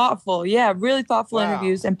thoughtful. Yeah, really thoughtful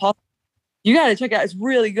interviews. And Paul, you got to check it out. It's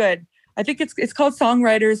really good. I think it's called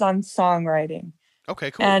Songwriters on Songwriting.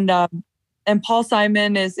 Okay, cool. And Paul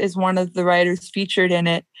Simon is one of the writers featured in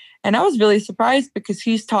it. And I was really surprised because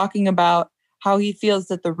he's talking about how he feels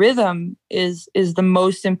that the rhythm is the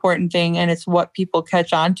most important thing, and it's what people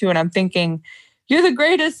catch on to. And I'm thinking, you're the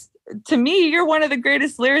greatest. To me, you're one of the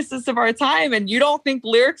greatest lyricists of our time, and you don't think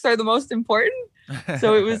lyrics are the most important?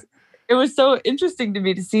 So it was so interesting to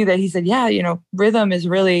me to see that he said, yeah, you know, rhythm is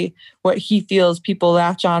really what he feels people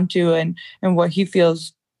latch onto and what he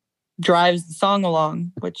feels drives the song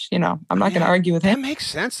along, which, you know, I'm not going to argue with him. That makes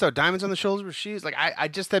sense, though. Diamonds on the Shoulders of Shoes. Like, I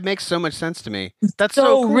just, that makes so much sense to me. That's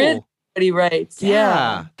so cool. What he writes.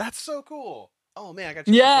 Yeah. That's so cool. Oh, man, I got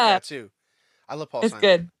to check that too. I love Paul Simon. It's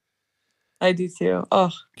good. I do too. Oh,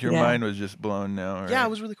 your mind was just blown now. Right? Yeah, it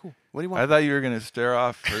was really cool. What do you want? I thought you were gonna stare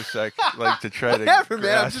off for a sec, like to try to. Whatever,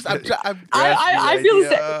 man. I feel the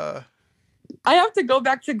same. I have to go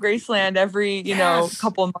back to Graceland every,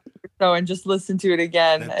 couple of months or so and just listen to it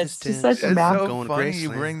again. It's just such a map. So funny you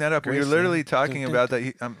bring that up. You're literally talking about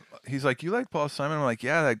that. He's like, you like Paul Simon? I'm like,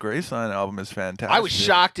 yeah, that Graceland album is fantastic. I was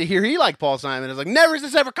shocked to hear he liked Paul Simon. I was like, never has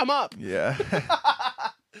this ever come up. Yeah.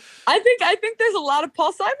 I think there's a lot of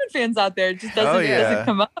Paul Simon fans out there. It just Oh, doesn't yeah.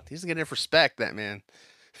 come up. He's getting enough respect, that man.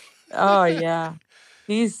 Oh yeah.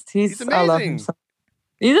 He's I love him amazing. so.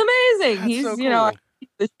 He's amazing. That's so He's, you know, cool.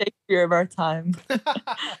 the Shakespeare of our time.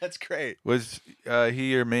 That's great. Was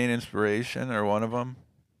he your main inspiration or one of them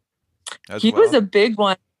as He was well? a big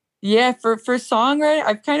one. Yeah, for songwriting,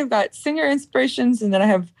 I've kind of got singer inspirations and then I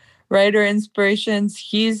have writer inspirations.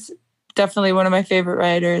 He's definitely one of my favorite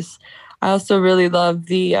writers. I also really love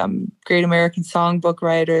the Great American Songbook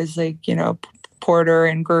writers like, you know, Porter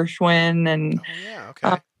and Gershwin and Oh yeah,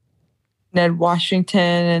 okay. Ned Washington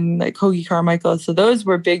and like Hoagie Carmichael. So those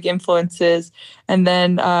were big influences. And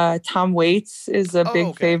then Tom Waits is a Oh, big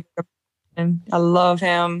okay. favorite. And I love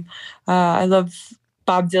him. I love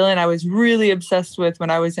Bob Dylan. I was really obsessed with when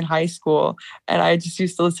I was in high school. And I just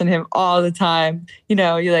used to listen to him all the time. You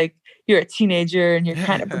know, you're a teenager and you're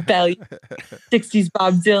kind of rebellious. 60s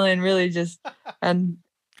Bob Dylan really just, and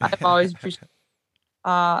I've always appreciated.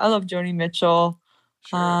 I love Joni Mitchell.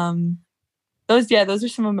 Sure. Those are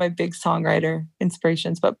some of my big songwriter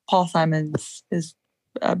inspirations, but Paul Simon is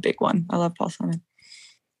a big one. I love Paul Simon.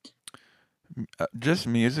 Just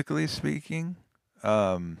musically speaking,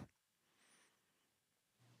 um,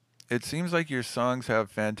 it seems like your songs have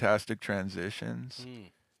fantastic transitions,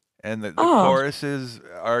 Mm. and the Oh, choruses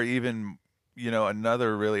are even,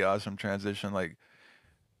 another really awesome transition. Like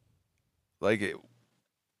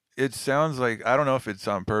it sounds like, I don't know if it's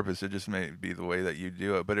on purpose. It just may be the way that you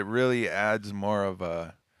do it, but it really adds more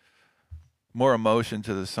emotion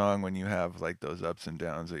to the song when you have like those ups and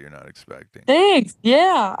downs that you're not expecting. thanks.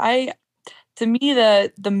 Yeah, to me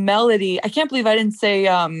the melody. I can't believe I didn't say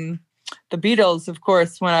the Beatles, of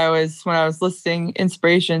course, when I was listing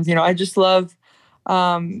inspirations. You know, I just love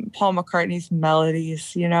Paul McCartney's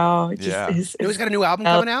melodies. You know, just Yeah. You know, he's got a new album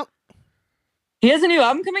mel- coming out. he has a new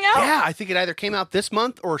album coming out. Yeah, I think it either came out this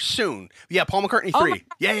month or soon. Yeah, Paul McCartney Oh 3.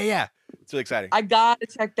 Yeah. It's really exciting. I gotta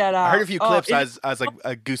check that out. I heard a few Oh, clips. I was like,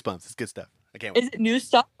 goosebumps. It's good stuff. I can't wait. is it new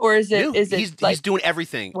stuff or is New. it He's like doing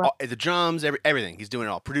everything. well, The drums, everything. He's doing it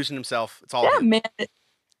all. Producing himself. It's all yeah, him. man.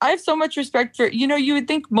 I have so much respect for, you know, you would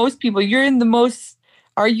think most people, you're in the most,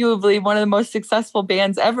 arguably one of the most successful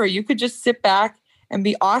bands ever. You could just sit back and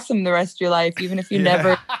be awesome the rest of your life, even if you Yeah.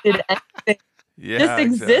 never did anything, Yeah, just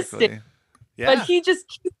existing. exactly. Yeah. But he just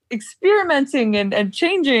keeps experimenting and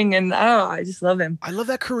changing. And oh, I just love him. I love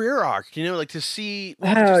that career arc, you know, like to see. Oh,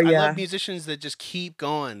 I yeah. love musicians that just keep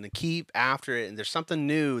going, and keep after it, and there's something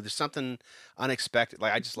new, there's something unexpected.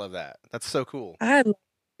 Like I just love that. That's so cool. I love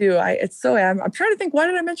you. I'm trying to think, what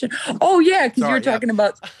did I mention? Oh, yeah, because you were Sorry, yeah. talking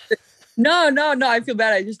about. No. I feel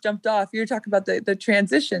bad. I just jumped off. You were talking about the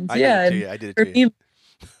transitions. I Yeah. did it to you. I did it For to you.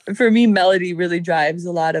 for me, melody really drives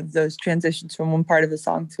a lot of those transitions from one part of the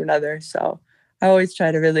song to another. So I always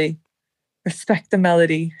try to really respect the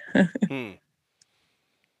melody. Hmm.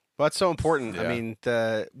 Well, that's so important. I Yeah. mean,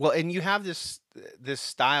 and you have this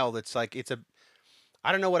style that's like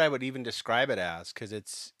I don't know what I would even describe it as because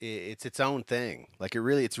it's its own thing. Like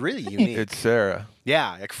it's really unique. It's Sarah.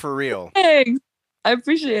 Yeah, like for real. Thanks. I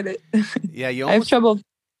appreciate it. Yeah, you I have almost. trouble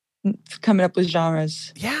coming up with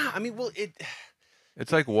genres. Yeah, I mean, well,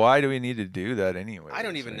 It's like, why do we need to do that anyway? I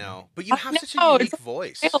don't even Like, know, but you I have such a know, it's unique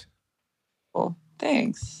voice. Cool.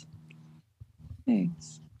 Thanks.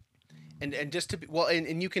 And just to be well,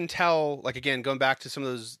 and you can tell, like again, going back to some of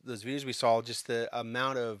those videos we saw, just the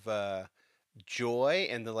amount of joy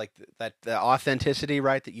and the authenticity,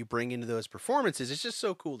 right, that you bring into those performances. It's just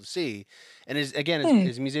so cool to see. And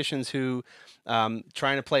as musicians who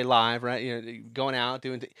trying to play live, right, you know, going out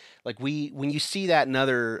doing like when you see that in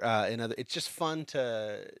other, it's just fun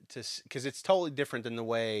to because it's totally different than the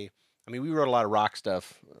way. I mean, we wrote a lot of rock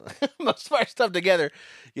stuff, most of our stuff together,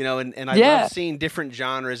 you know, and I Yeah. love seeing different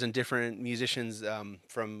genres and different musicians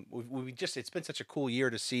it's been such a cool year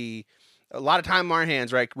to see a lot of time on our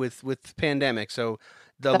hands, right, with pandemic. So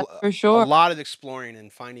That's for a sure. lot of exploring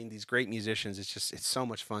and finding these great musicians. It's so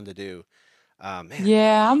much fun to do. Man.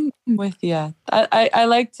 Yeah, I'm with you. I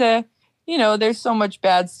like to, you know, there's so much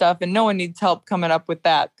bad stuff and no one needs help coming up with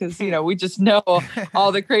that because, you know, we just know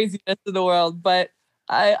all the craziness of the world. But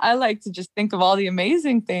I like to just think of all the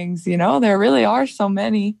amazing things, you know, there really are so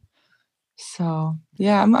many. So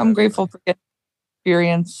yeah, I'm grateful for getting to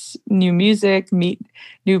experience new music, meet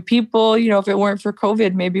new people. You know, if it weren't for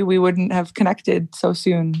COVID, maybe we wouldn't have connected so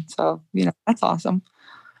soon. So, you know, that's awesome.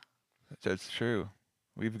 That's true.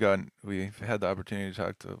 We've had the opportunity to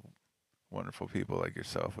talk to wonderful people like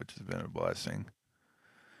yourself, which has been a blessing.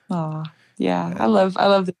 Oh, yeah. I And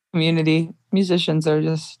love the community. Musicians are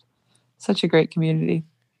just such a great community.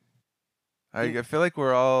 I feel like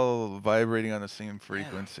we're all vibrating on the same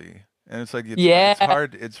frequency. And it's like it's Yeah,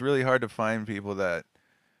 hard. It's really hard to find people that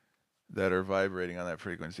are vibrating on that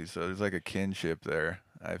frequency. So there's like a kinship there.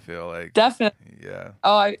 I feel like, definitely. yeah,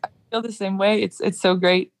 Oh, I feel the same way. It's so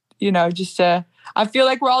great, just I feel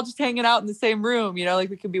like we're all just hanging out in the same room, like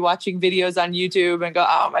we could be watching videos on YouTube and go,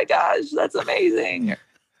 oh my gosh, that's amazing.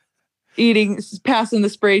 Eating, passing the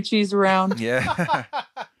spray cheese around. yeah.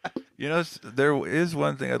 There is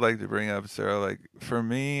one thing I'd like to bring up, Sarah. Like for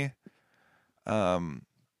me, um,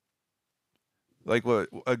 like what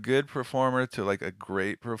a good performer to like a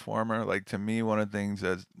great performer. Like to me, one of the things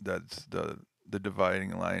that's the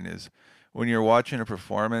dividing line is when you're watching a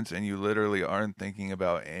performance and you literally aren't thinking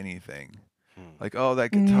about anything. Like, oh,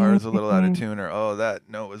 that guitar is a little out of tune, or oh, that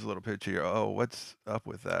note was a little pitchy, or oh, what's up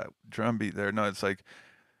with that drum beat there? No, it's like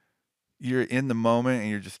you're in the moment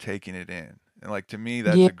and you're just taking it in. And like to me,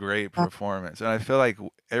 that's Yeah. a great performance. And I feel like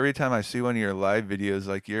every time I see one of your live videos,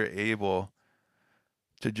 like you're able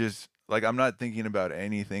to just like I'm not thinking about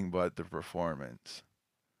anything but the performance.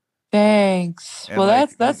 Thanks. And Well,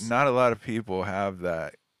 like that's not a lot of people have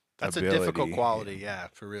that That's ability. a difficult quality, yeah,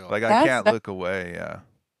 for real. Like I can't look away, yeah.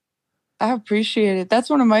 I appreciate it.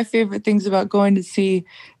 That's one of my favorite things about going to see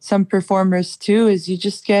some performers too, is you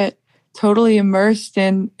just get totally immersed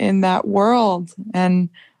in that world. And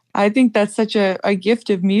I think that's such a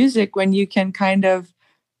gift of music when you can kind of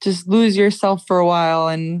just lose yourself for a while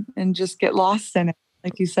and just get lost in it,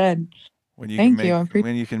 like you said. Thank you.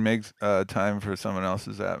 When you can make time for someone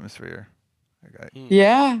else's atmosphere. Okay.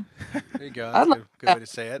 Yeah. There you go. That's a good way to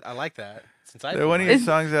say it. I like that. It's insightful. One of your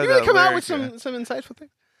songs has you really that come out lyric, with some insightful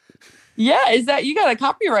things. Yeah, is that you got to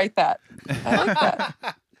copyright that? I like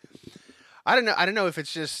that. I don't know if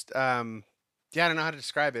it's just I don't know how to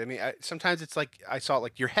describe it. I mean, sometimes it's like I saw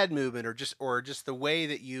like your head movement or just the way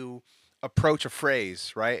that you approach a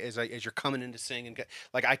phrase, right? As you're coming in to sing and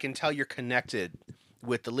like I can tell you're connected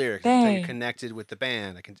with the lyrics. I can tell you're connected with the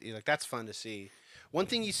band. I can like that's fun to see. One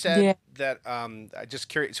thing you said that I just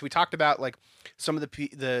curious. So we talked about like some of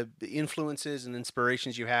the influences and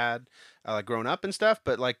inspirations you had like growing up and stuff.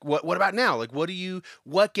 But like, what about now? Like,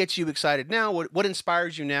 what gets you excited now? What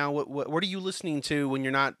inspires you now? What are you listening to when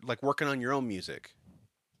you're not like working on your own music?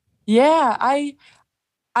 Yeah,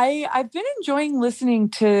 I've been enjoying listening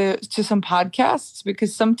to some podcasts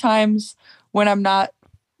because sometimes when I'm not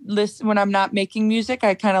making music,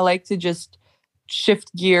 I kind of like to just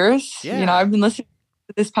shift gears. Yeah. I've been listening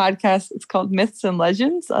to this podcast. It's called Myths and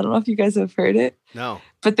Legends. I don't know if you guys have heard it. No.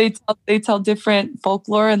 But they tell different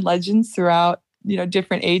folklore and legends throughout,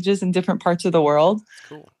 different ages and different parts of the world.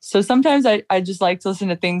 Cool. So sometimes I just like to listen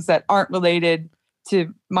to things that aren't related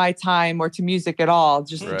to my time or to music at all,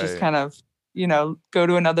 just to just kind of, go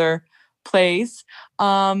to another place.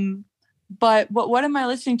 But what am I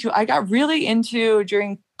listening to? I got really into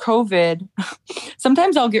during COVID.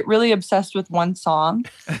 Sometimes I'll get really obsessed with one song.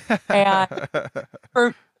 And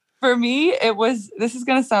for me, this is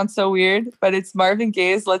going to sound so weird, but it's Marvin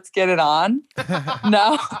Gaye's Let's Get It On.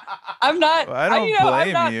 No, I'm not. Well, I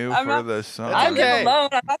don't blame you for the song. I'm okay. Alone.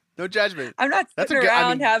 No judgment. I'm not sitting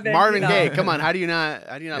around having Marvin Gaye. Come on, how do you not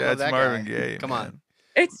love it's that Marvin guy? Gaye. Come on.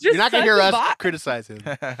 It's just you're not gonna hear us criticize him.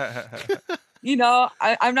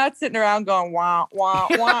 I'm not sitting around going wah wah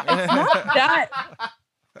wah. It's not that.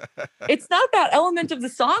 It's not that element of the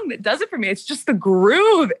song that does it for me. It's just the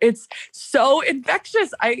groove. It's so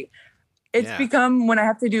infectious. It's become, when I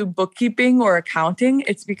have to do bookkeeping or accounting,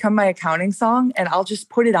 it's become my accounting song, and I'll just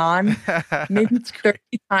put it on maybe 30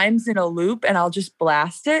 times in a loop, and I'll just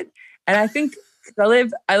blast it. And I think I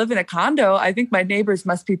live in a condo. I think my neighbors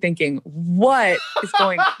must be thinking, what is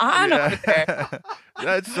going on over there?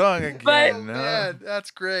 That song again. Man, that's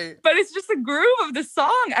great. But it's just the groove of the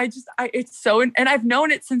song. It's so, and I've known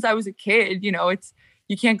it since I was a kid.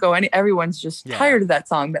 You can't go everyone's just tired of that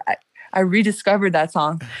song. But I rediscovered that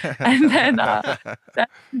song. And then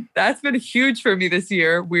that's been huge for me this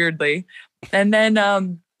year, weirdly. And then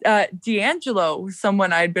D'Angelo was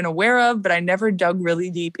someone I'd been aware of, but I never dug really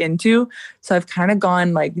deep into. So I've kind of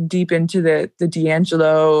gone like deep into the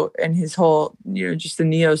D'Angelo and his whole, just the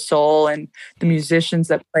neo soul and the musicians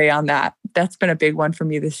that play on that. That's been a big one for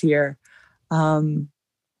me this year. I'd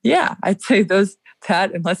say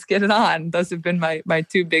that and Let's Get It On. Those have been my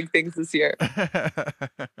two big things this year.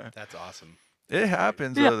 That's awesome. It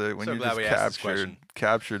happens though, when so you're just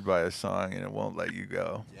captured by a song and it won't let you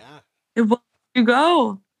go. Yeah. It won't let you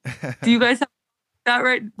go. Do you guys have that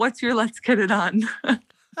right? What's your Let's Get It On?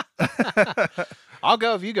 I'll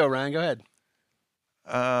go if you go, Ryan. Go ahead.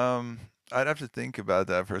 I'd have to think about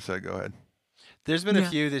that for a second. Go ahead. There's been a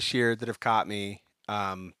few this year that have caught me.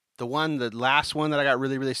 The last one that I got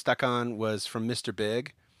really, really stuck on was from Mr.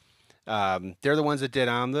 Big. They're the ones that did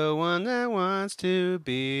 "I'm the one that wants to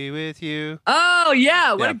be with you." Oh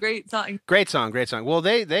yeah, what Yeah. a great song. Great song, great song. Well,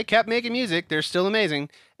 they kept making music. They're still amazing,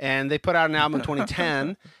 and they put out an album in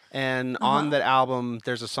 2010. And on Uh-huh. that album,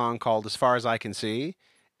 there's a song called "As Far as I Can See."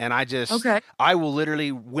 And Okay. I will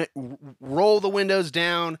literally roll the windows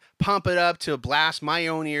down, pump it up to blast my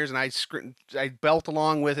own ears, and I belt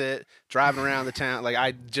along with it, driving around the town. Like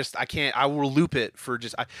I can't. I will loop it for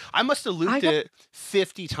I must have I looped got it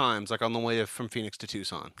 50 times, like on the way from Phoenix to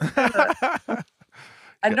Tucson.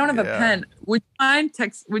 I don't have a Yeah. pen. Would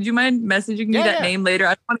you mind messaging me Yeah, that yeah. name later?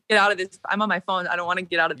 I don't want to get out of this. I'm on my phone. I don't want to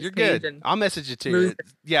get out of this You're page good. and I'll message it to you. lose it.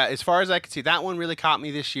 Yeah, as far as I can see, that one really caught me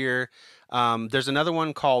this year. There's another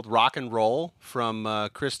one called "Rock and Roll" from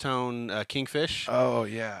Chris Tone, Kingfish. Oh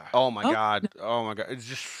yeah. Oh my Oh, God! Oh my God! It's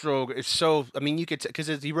just so. It's so. I mean, you could because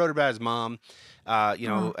he wrote about his mom, you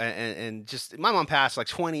know, and just my mom passed like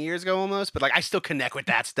 20 years ago almost, but like I still connect with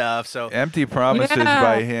that stuff. So Empty Promises Yeah.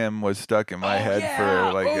 by him was stuck in my Oh, head yeah.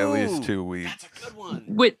 for like at least Ooh, 2 weeks. that's a good one.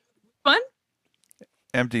 With fun?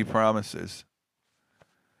 Empty Promises.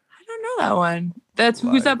 I don't know that one. That's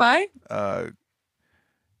who's Live. that by?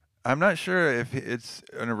 I'm not sure if it's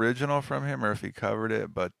an original from him or if he covered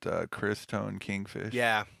it, but Chris Tone Kingfish.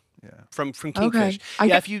 Yeah, Yeah. from Kingfish. Okay.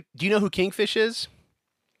 Yeah, do you know who Kingfish is?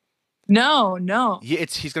 No. Yeah,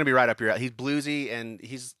 he's gonna be right up your. He's bluesy and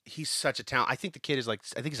he's such a talent. I think the kid is like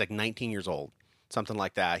he's like 19 years old, something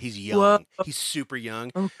like that. He's young. Whoa. He's super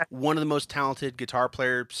young. Okay. One of the most talented guitar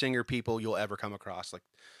player, singer people you'll ever come across. Like,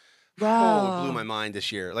 oh, it blew Wow. my mind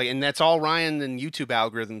this year. Like, and that's all Ryan and YouTube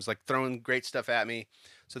algorithms like throwing great stuff at me.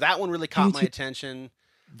 So that one really caught my YouTube. attention.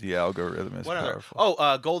 The algorithm is What other? powerful.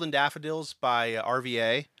 Oh, Golden Daffodils by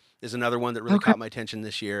RVA is another one that really Okay. caught my attention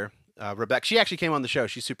this year. Rebecca, she actually came on the show.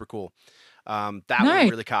 She's super cool. That one Nice.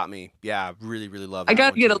 really caught me. Yeah, really love that I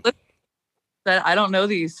gotta one get a too. list. That I don't know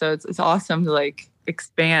these, so it's awesome to like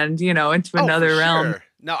expand, into Oh, another for realm. sure.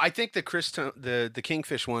 No, I think the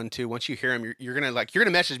Kingfish one too. Once you hear him, you're gonna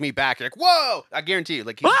message me back. You're like, whoa! I guarantee you.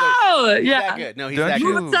 Like he's Whoa! that Yeah. good. No, he's Don't that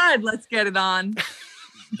you- good. Move aside. Let's get it on.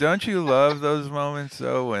 Don't you love those moments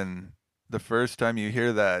though when the first time you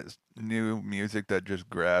hear that new music that just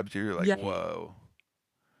grabs you, you're like, Yeah. whoa.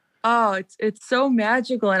 Oh, it's so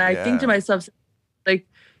magical, and I think to Yeah. myself, like,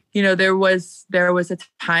 there was a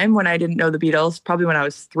time when I didn't know the Beatles, probably when I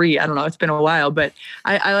was 3. I don't know. It's been a while, but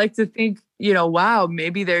I like to think, wow,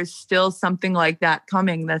 maybe there's still something like that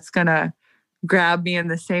coming that's gonna grab me in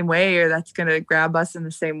the same way, or that's gonna grab us in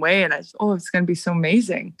the same way, and it's gonna be so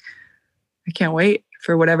amazing. I can't wait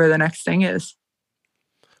for whatever the next thing is.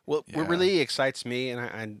 Well, Yeah. what really excites me,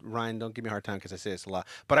 and Ryan, don't give me a hard time because I say this a lot,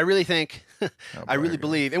 but I really think, Oh, I really boy.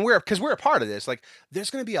 believe, and because we're a part of this. Like, there's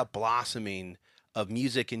going to be a blossoming of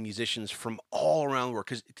music and musicians from all around the world.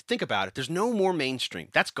 Because think about it, there's no more mainstream.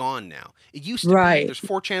 That's gone now. It used to be. Right. There's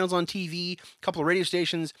 4 channels on TV, a couple of radio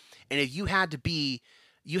stations, and if you had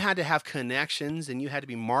to have connections and you had to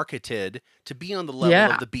be marketed to be on the level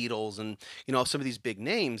Yeah. of the Beatles and some of these big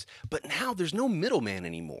names. But now there's no middleman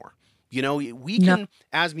anymore. We No. can,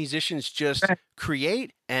 as musicians, just Right.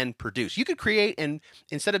 create and produce. You could create, and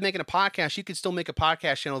instead of making a podcast, you could still make a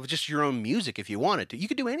podcast channel of just your own music if you wanted to. You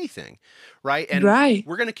could do anything, right? And Right.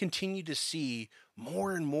 we're going to continue to see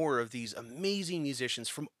more and more of these amazing musicians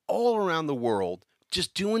from all around the world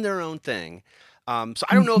just doing their own thing. So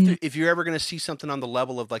I don't know if you're ever going to see something on the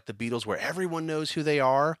level of like the Beatles where everyone knows who they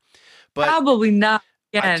are, but Probably not.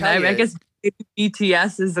 I Again, tell I you- guess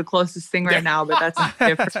BTS is the closest thing right now, but that's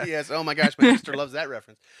different. yes. Oh my gosh, my sister loves that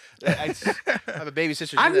reference. I have a baby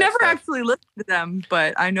sister. I've never actually listened to them,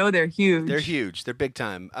 but I know they're huge. They're huge. They're big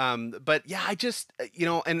time. But yeah, I just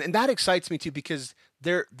and that excites me too because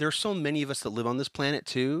there's so many of us that live on this planet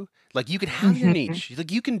too. Like you can have your niche.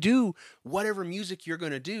 Like you can do whatever music you're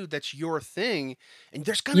gonna do. That's your thing, and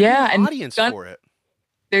there's gonna be an and audience for it.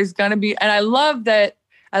 There's gonna be, and I love that.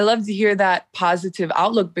 I love to hear that positive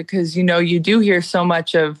outlook because you do hear so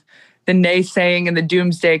much of the naysaying and the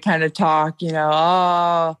doomsday kind of talk.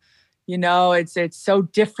 It's so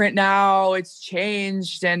different now. It's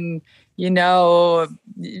changed, and there's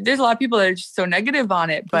a lot of people that are just so negative on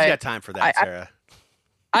it. Who's But got time for that, Sarah?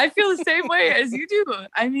 I feel the same way as you do.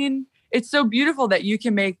 I mean, it's so beautiful that you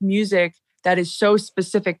can make music that is so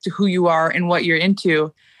specific to who you are and what you're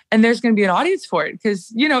into. And there's going to be an audience for it.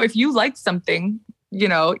 Because, if you like something,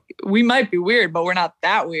 we might be weird, but we're not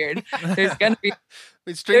that weird. There's going to be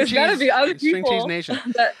there's got to be other String people Cheese Nation.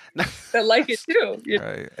 that like it too.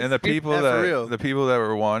 Right. And the people Yeah, for real. that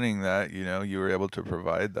were wanting that, you were able to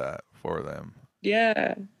provide that for them.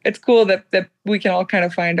 Yeah. It's cool that we can all kind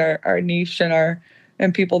of find our niche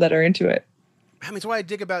and people that are into it. I mean, it's what I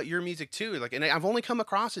dig about your music too. Like, and I've only come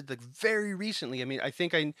across it like very recently. I mean, I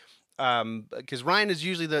think because Ryan is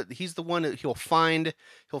usually he's the one that he'll find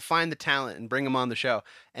the talent and bring them on the show.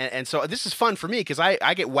 And so this is fun for me because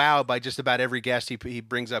I get wowed by just about every guest he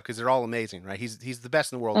brings up because they're all amazing, right? He's the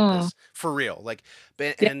best in the world at Oh, this for real. Like,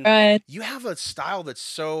 yeah, and right. you have a style that's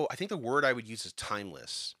so, I think the word I would use is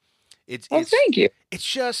timeless. It's Oh, it's thank you. it's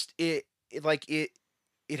just it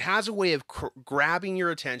has a way of grabbing your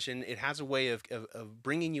attention. It has a way of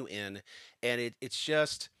bringing you in, and it's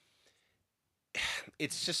just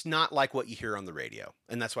not like what you hear on the radio,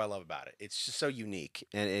 and that's what I love about it. It's just so unique,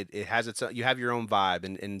 and it has its you have your own vibe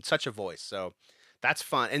and such a voice. So that's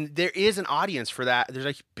fun, and there is an audience for that. There's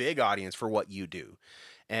a big audience for what you do,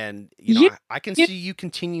 and Yeah, I can yeah, see you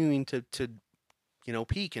continuing to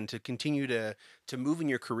peak and to continue to move in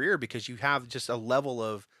your career because you have just a level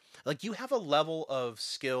of you have a level of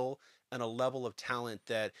skill and a level of talent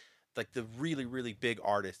that like the really really big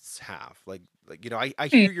artists have I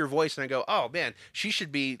hear your voice and I go, oh man, she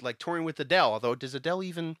should be like touring with Adele, although does Adele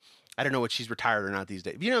even, I don't know if she's retired or not these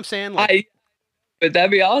days, you know what I'm saying, like, I. But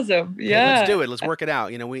that'd be awesome. hey, let's Yeah. do it, let's work it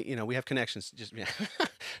out, we have connections, just yeah.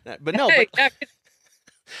 But no, Hey, yeah,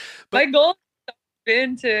 but my goal has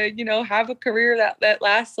been to, have a career that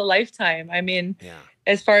lasts a lifetime. I mean, yeah.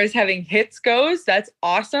 as far as having hits goes, that's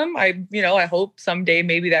awesome. I hope someday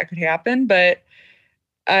maybe that could happen, but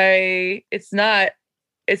it's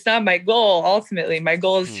not my goal. Ultimately, my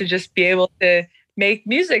goal is Hmm. to just be able to make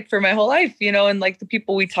music for my whole life, and like the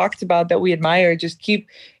people we talked about that we admire, just keep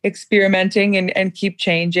experimenting and keep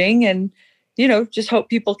changing, and just hope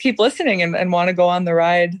people keep listening and want to go on the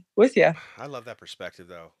ride with you. I love that perspective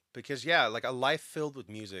though, because yeah, like a life filled with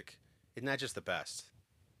music, isn't that just the best?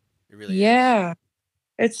 It really is. Yeah,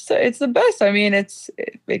 it's the best. I mean,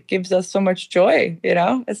 it gives us so much joy.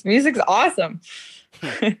 It's music's awesome.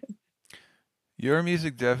 Your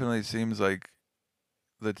music definitely seems like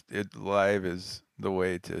that it live is the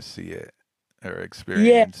way to see it or Yeah.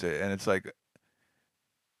 experience it. And it's like,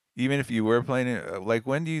 even if you were playing it, like,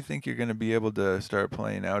 when do you think you're going to be able to start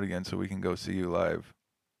playing out again so we can go see you live?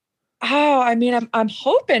 Oh, I mean, I'm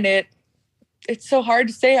hoping it's so hard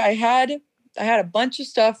to say. I had a bunch of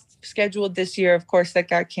stuff scheduled this year, of course, that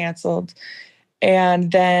got canceled.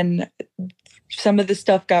 And then some of the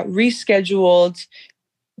stuff got rescheduled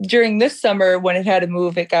during this summer. When it had to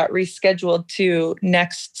move, it got rescheduled to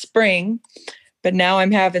next spring. But now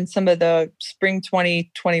I'm having some of the spring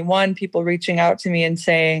 2021 people reaching out to me and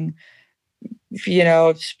saying,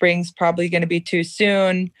 spring's probably going to be too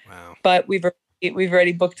soon, Wow. but we've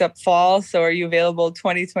already booked up fall. So are you available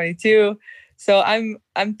 2022? So I'm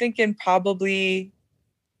thinking probably,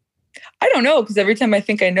 I don't know, because every time I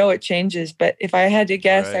think I know, it changes. But if I had to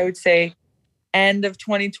guess, I Right. would say end of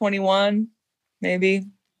 2021, maybe.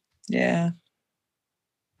 Yeah.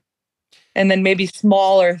 And then maybe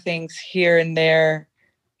smaller things here and there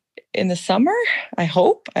in the summer. I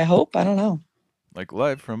hope. I don't know. Like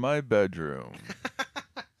live from my bedroom.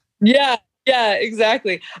 Yeah. Yeah,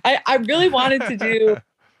 exactly. I really wanted to do,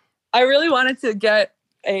 I really wanted to get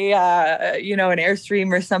an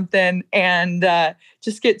Airstream or something, and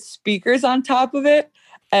just get speakers on top of it,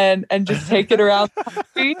 and just take it around the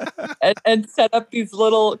country, and set up these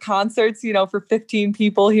little concerts, for 15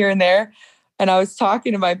 people here and there. And I was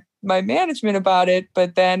talking to my management about it,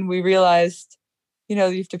 but then we realized, you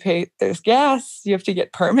have to pay, there's gas, you have to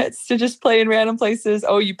get permits to just play in random places.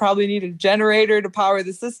 Oh, you probably need a generator to power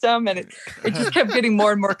the system. And it just kept getting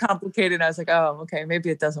more and more complicated. And I was like, oh, okay, maybe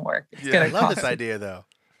it doesn't work. It's Yeah. I going to love this cost me. idea though.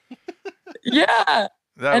 Yeah. That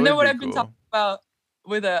And then would what be I've been talking cool. about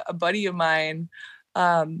with a buddy of mine,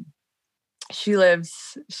 um,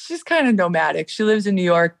 she's kind of nomadic. She lives in New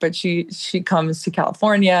York, but she comes to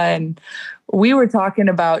California. And we were talking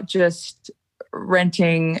about just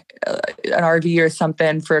renting an RV or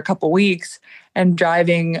something for a couple weeks and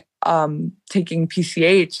driving, taking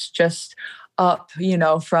PCH just up,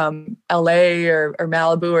 from LA or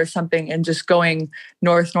Malibu or something, and just going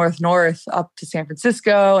north, north, north up to San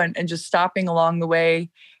Francisco, and just stopping along the way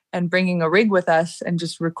and bringing a rig with us and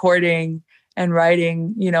just recording and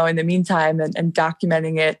writing, in the meantime, and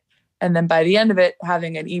documenting it. And then by the end of it,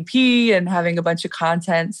 having an EP and having a bunch of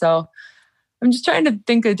content. So I'm just trying to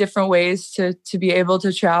think of different ways to be able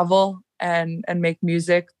to travel and make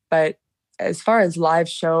music. But as far as live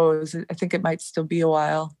shows, I think it might still be a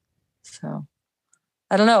while. So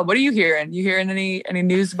I don't know. What are you hearing? You hearing any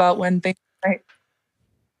news about when things might?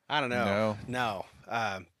 I don't know. No.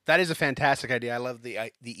 No. That is a fantastic idea. I love the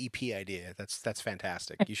EP idea. That's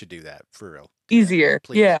fantastic. You should do that for real. Do that, Easier?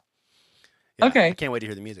 please. Yeah. Yeah, I Okay. can't wait to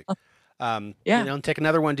hear the music. Yeah. And take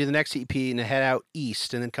another one, do the next EP, and head out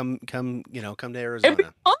east, and then come come to Arizona. It'd be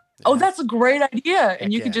fun. Oh, that's a great idea.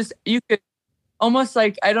 And you could almost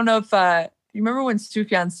like, I don't know if you remember when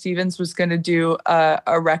Sufjan Stevens was going to do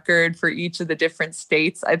a record for each of the different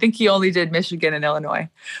states. I think he only did Michigan and Illinois,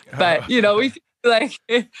 but we could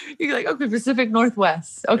you could like, okay, Pacific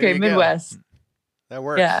Northwest, okay, Midwest. Go. That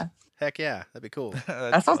works. Yeah. Heck yeah, that'd be cool.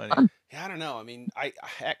 That sounds fun. Yeah, I don't know. I mean, I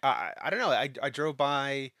don't know. I drove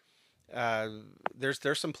by.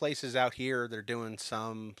 There's some places out here that are doing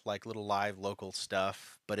some like little live local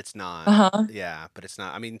stuff, but it's not. Yeah, but it's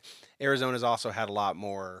not. I mean, Arizona's also had a lot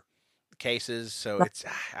more cases, so it's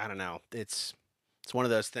I don't know. It's one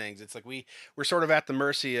of those things. It's like we're sort of at the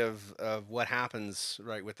mercy of what happens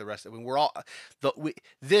right with the rest of. I mean, we're all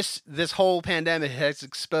this whole pandemic has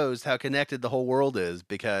exposed how connected the whole world is,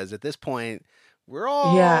 because at this point we're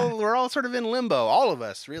all sort of in limbo, all of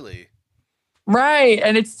us really. Right.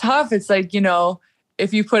 And it's tough. It's like,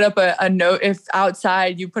 if you put up a note, if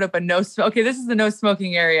outside you put up a no smoke, okay, this is the no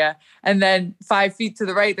smoking area, and then 5 feet to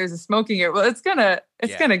the right there's a smoking area. Well, it's gonna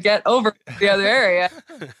get over the other area.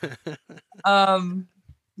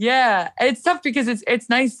 Yeah, it's tough because it's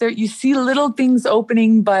nice there. You see little things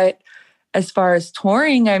opening, but as far as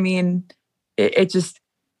touring, I mean, it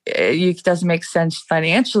doesn't make sense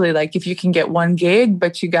financially. Like if you can get one gig,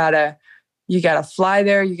 but you gotta fly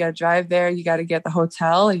there, you gotta drive there, you gotta get the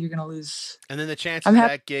hotel, you're gonna lose. And then the chances of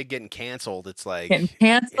that gig getting canceled, it's like getting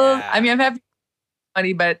canceled. Yeah. I mean, I'm happy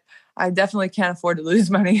money, but I definitely can't afford to lose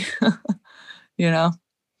money. Yeah.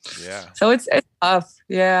 So it's tough.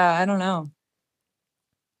 Yeah, I don't know.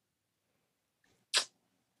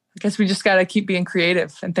 I guess we just gotta keep being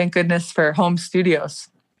creative, and thank goodness for home studios.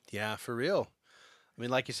 Yeah, for real. I mean,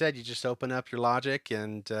 like you said, you just open up your Logic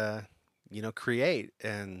and create.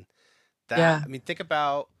 And that, yeah. I mean, think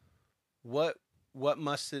about what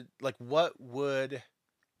must it, like, what would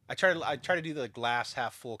I try to do the glass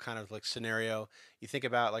half full kind of like scenario. You think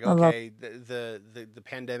about like, okay, the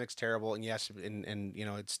pandemic's terrible, and yes, and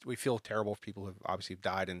we feel terrible for people who have obviously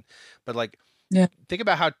died, but like, think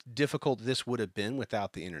about how difficult this would have been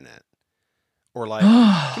without the internet. Or like,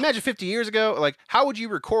 can you imagine 50 years ago, like how would you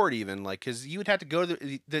record even? Like, because you would have to go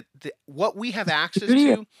to the what we have access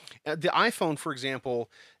to, the iPhone, for example.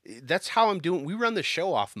 That's how I'm doing. We run the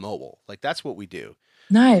show off mobile. Like that's what we do.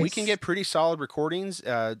 Nice. We can get pretty solid recordings.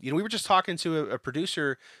 We were just talking to a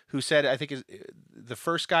producer who said, I think is the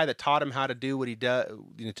first guy that taught him how to do what he does,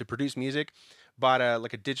 to produce music, bought a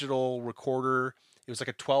digital recorder. It was like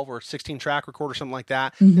a 12 or 16 track recorder, something like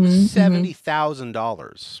that. It was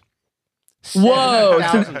 $70,000. Whoa!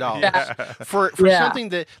 $70,000 for something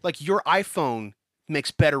that like your iPhone makes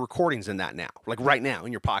better recordings than that now, like right now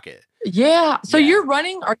in your pocket. Yeah. So are you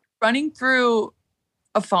running through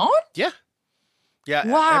a phone? Yeah.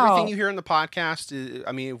 Wow. Everything you hear in the podcast,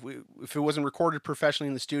 I mean, if it wasn't recorded professionally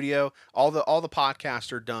in the studio, all the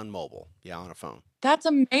podcasts are done mobile. Yeah, on a phone. That's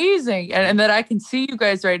amazing, and that I can see you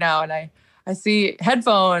guys right now, and I see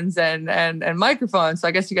headphones and microphones. So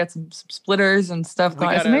I guess you got some splitters and stuff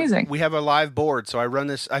going. It's amazing. We have a live board. So I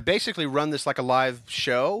basically run this like a live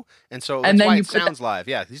show. And so that's why it sounds live.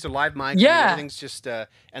 Yeah. These are live mics. Yeah. Everything's just, and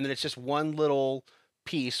then it's just one little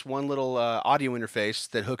piece, one little audio interface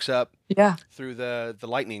that hooks up through the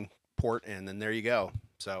lightning port. And then there you go.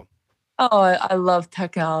 So. Oh, I love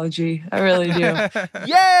technology. I really do.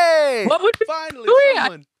 Yay! What would finally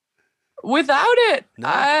someone? Without it, no.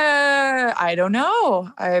 I don't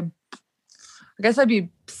know. I guess I'd be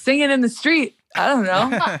singing in the street. I don't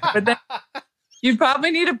know. But then you'd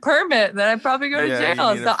probably need a permit. Then I'd probably go to jail.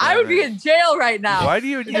 So I would be in jail right now. Why do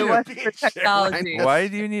you need technology? Why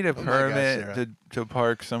do you need a permit to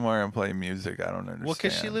park somewhere and play music? I don't understand. Well,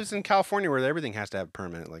 because she lives in California where everything has to have a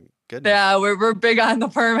permit. Like, goodness. Yeah, we're big on the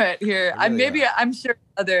permit here. Really I'm sure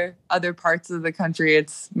other parts of the country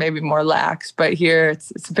it's maybe more lax, but here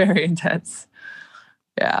it's very intense.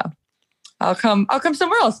 Yeah, I'll come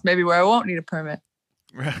somewhere else, maybe where I won't need a permit.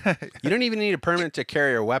 Right. You don't even need a permit to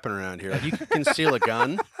carry a weapon around here. Like you can conceal a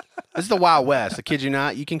gun. This is the Wild West. I kid you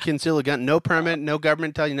not. You can conceal a gun. No permit. No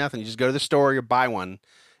government tell you nothing. You just go to the store. You buy one.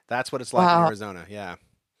 That's what it's like in Arizona. Yeah.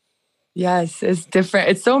 Yes, it's different.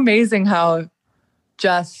 It's so amazing how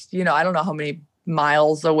just I don't know how many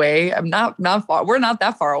miles away. I'm not far. We're not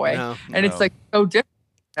that far away, and it's like so different.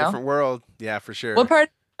 Different world. Yeah, for sure. What part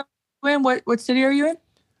are you in? What city are you in?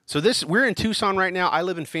 So we're in Tucson right now. I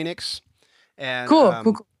live in Phoenix. And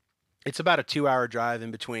cool. It's about a 2-hour drive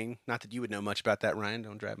in between. Not that you would know much about that, Ryan.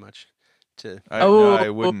 Don't drive much. I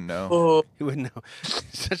wouldn't know. You wouldn't know.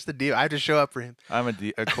 Such the diva. I have to show up for him. I'm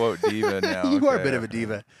a quote diva now. You are a bit of a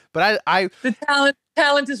diva. But I the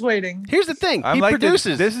talent is waiting. Here's the thing. I'm He like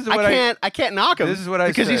produces. this is what I can't knock him. This is what I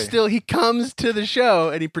because say. he comes to the show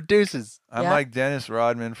and he produces. I'm like Dennis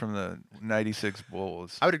Rodman from the '96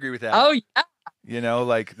 Bulls. I would agree with that. Oh yeah. You know,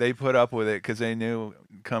 like they put up with it because they knew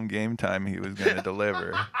come game time he was going to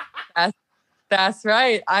deliver. That's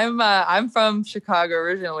right. I'm from Chicago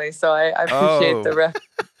originally, so I appreciate the ref.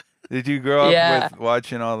 Did you grow up with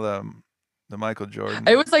watching all the Michael Jordan?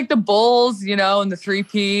 It was like the Bulls, you know, and the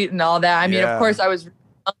three-peat and all that. I mean, of course, I was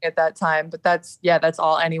young at that time, but that's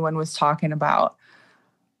all anyone was talking about.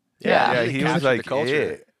 Yeah, he was like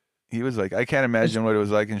He was like, I can't imagine what it was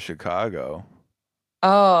like in Chicago.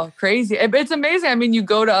 Oh, crazy. It's amazing. I mean, you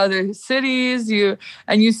go to other cities, you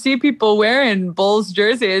see people wearing Bulls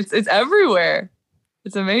jerseys. It's everywhere.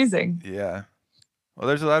 It's amazing. Yeah. Well,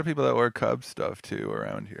 there's a lot of people that wear Cubs stuff too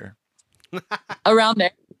around here. Around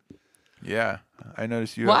there? Yeah. I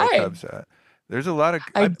noticed you have a Cubs hat. There's a lot of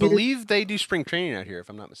I believe they do spring training out here, if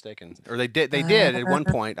I'm not mistaken. Or they did at one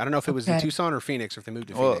point. I don't know if it was in Tucson or Phoenix, or if they moved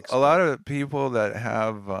to Phoenix. Well, a lot of people that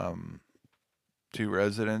have two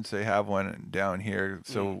residents, they have one down here,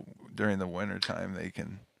 so during the winter time they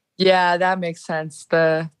can. Yeah, that makes sense.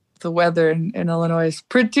 The weather in Illinois is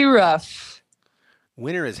pretty rough.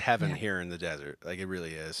 Winter is heaven here in the desert. Like, it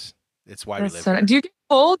really is. It's why we live here. Do you get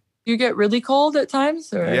cold? Do you get really cold at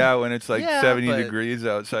times? Or? Yeah, when it's like 70 degrees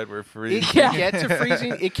outside, we're freezing. It can get to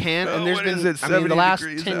freezing. It can, and there's been. I mean, the last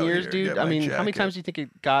 10 years, dude. I mean, how many times do you think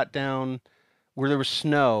it got down where there was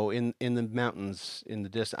snow in the mountains in the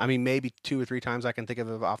distance? I mean, maybe 2 or 3 times I can think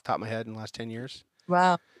of off the top of my head in the last 10 years.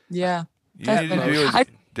 Wow. Yeah. You need to do a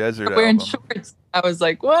desert album. Wearing shorts. I was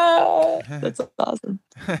like, whoa, that's awesome.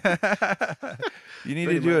 You need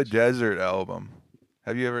to do a desert album.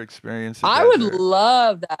 Have you ever experienced a desert? I would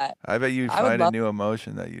love that. I bet you'd find a new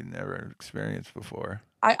emotion that you'd never experienced before.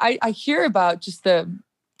 I hear about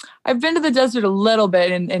I've been to the desert a little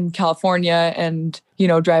bit in California and, you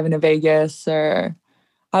know, driving to Vegas, or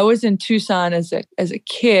I was in Tucson as a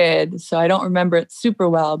kid, so I don't remember it super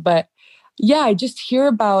well. But yeah, I just hear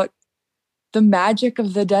about the magic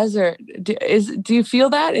of the desert. Do you feel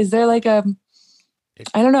that? Is there like I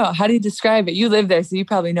don't know. How do you describe it? You live there, so you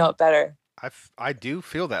probably know it better. I do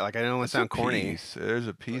feel that. Like, I don't want to sound corny. There's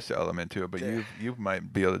a peace element to it, but you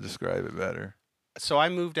might be able to describe it better. So I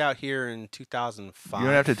moved out here in 2005. You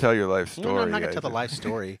don't have to tell your life story. No, I'm not going to tell the life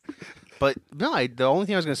story. But no, the only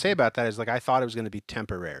thing I was going to say about that is, like, I thought it was going to be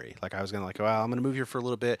temporary. Like, I was going to well, I'm going to move here for a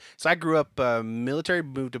little bit. So I grew up military,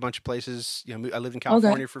 moved a bunch of places. You know, I lived in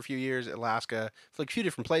California for a few years, Alaska, for like a few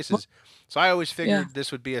different places. So I always figured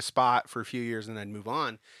this would be a spot for a few years and then I'd move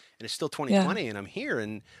on. And it's still 2020 and I'm here,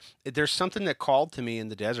 and there's something that called to me in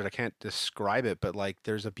the desert. I can't describe it, but like,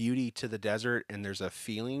 there's a beauty to the desert and there's a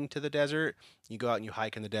feeling to the desert. You go out and you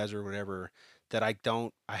hike in the desert or whatever, that I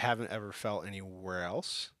haven't ever felt anywhere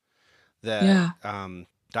else. That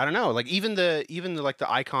I don't know, like even the like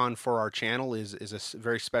the icon for our channel is a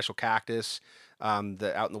very special cactus out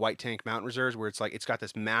in the White Tank Mountain Reserves, where it's got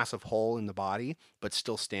this massive hole in the body but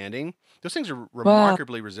still standing. Those things are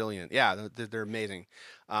remarkably resilient. Yeah, they're amazing.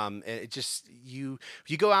 It just you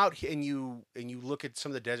go out and you look at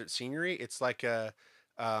some of the desert scenery. It's like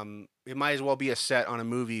it might as well be a set on a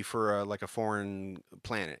movie for like a foreign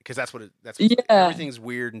planet, because that's what everything's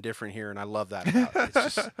weird and different here, and I love that about it.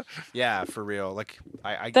 It's just for real. Like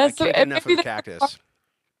I can't get enough of the cactus.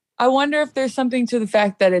 I wonder if there's something to the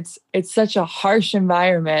fact that it's such a harsh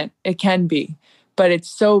environment. It can be, but it's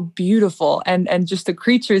so beautiful, and just the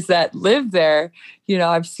creatures that live there. You know,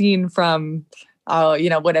 I've seen from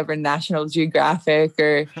whatever National Geographic,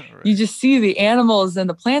 or right. You just see the animals and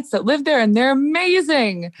the plants that live there, and they're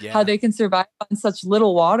amazing. How they can survive on such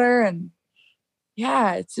little water, and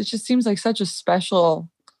it just seems like such a special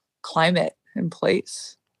climate and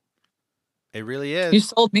place. It really is. You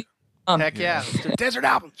sold me. Heck yeah. Desert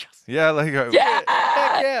album. Yeah, heck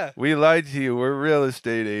yeah. We lied to you. We're real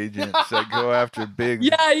estate agents that go after big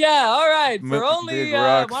all right. For only big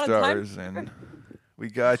rock stars, and we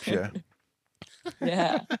got you.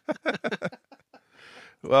 Yeah.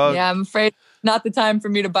 Well, I'm afraid not the time for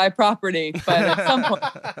me to buy property, but at some point.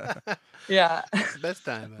 Yeah. Best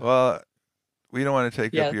time. Well, we don't want to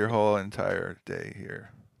take up your whole entire day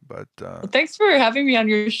here, but well, thanks for having me on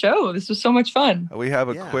your show. This was so much fun. We have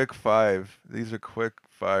a quick 5. These are quick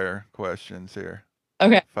fire questions here.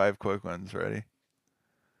 Okay. 5 quick ones. Ready?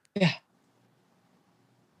 Yeah.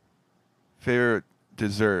 Favorite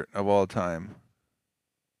dessert of all time?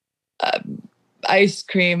 Ice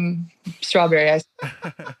cream, strawberry ice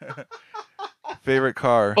cream. Favorite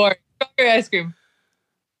car? Strawberry ice cream.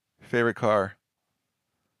 Favorite car?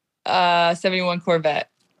 71 Corvette.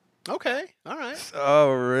 Okay, all right.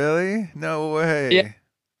 Oh, really? No way. Yeah.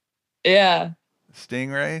 Yeah.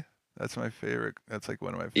 Stingray. That's my favorite. That's like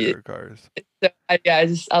one of my Yeah. favorite cars. So,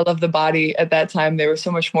 I love the body at that time. They were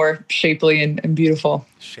so much more shapely and beautiful.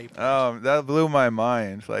 That blew my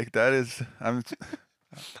mind. Like that is, I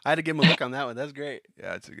had to give him a look on that one. That's great.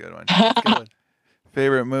 Yeah, it's a good one. That's a good one.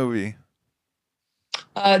 Favorite movie?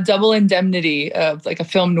 Double Indemnity, like a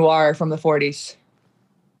film noir from the 40s.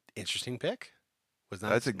 Interesting pick.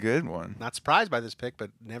 That's a good one. Not surprised by this pick,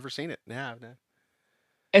 but never seen it. Yeah, no.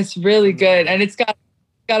 It's really good, and it's got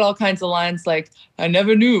all kinds of lines like "I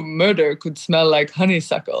never knew murder could smell like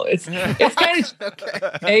honeysuckle." It's kind of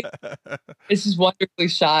okay. It's just wonderfully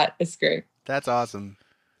shot. It's great. That's awesome.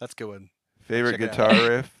 That's a good one. Favorite guitar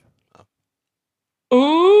riff?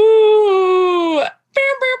 Ooh.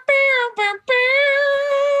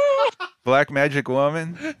 Black Magic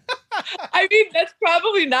Woman? I mean, that's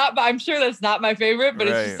probably not, but I'm sure that's not my favorite, but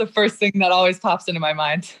it's just the first thing that always pops into my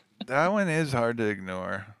mind. That one is hard to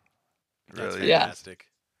ignore. That's Really. fantastic.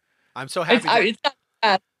 I'm so happy. It's not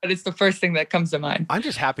bad, but it's the first thing that comes to mind. I'm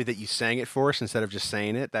just happy that you sang it for us instead of just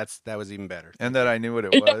saying it. That was even better. And that I knew what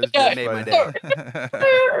it was. That made my day.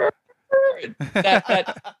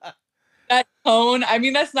 that tone. I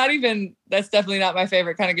mean, that's definitely not my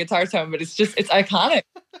favorite kind of guitar tone, but it's iconic.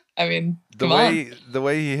 I mean, the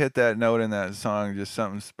way he hit that note in that song, just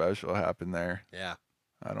something special happened there. Yeah.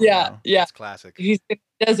 I don't know. Yeah. It's classic. He's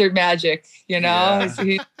desert magic, you know?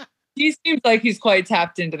 Yeah. He seems like he's quite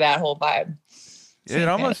tapped into that whole vibe. It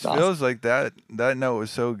almost feels like that note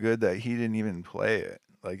was so good that he didn't even play it.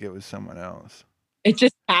 Like it was someone else. It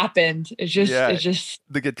just happened. It just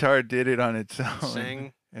the guitar did it on its own.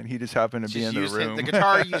 Sang. And he just happened to be in the room. The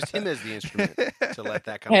guitar used him as the instrument to let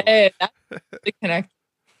that come. Hey, that's the connect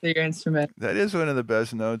to your instrument. That is one of the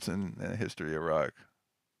best notes in the history of rock.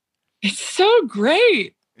 It's so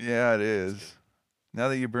great. Yeah, it is. Now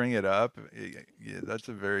that you bring it up, that's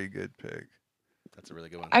a very good pick. That's a really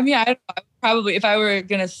good one. I mean, I probably, if I were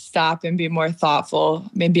going to stop and be more thoughtful,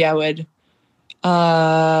 maybe I would.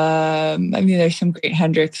 I mean, there's some great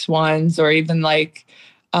Hendrix ones, or even like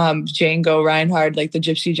Django Reinhardt, like the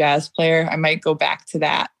gypsy jazz player. I might go back to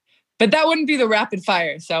that. But that wouldn't be the rapid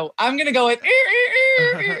fire. So I'm going to go with.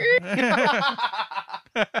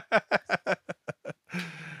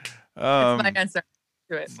 That's my answer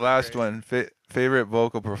to it. Last one. Favorite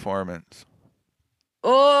vocal performance?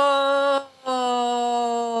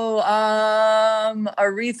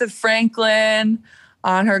 Aretha Franklin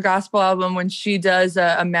on her gospel album when she does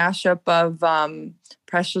a mashup of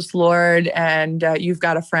Precious Lord and You've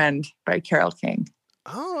Got a Friend by Carole King.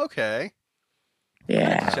 Oh, okay.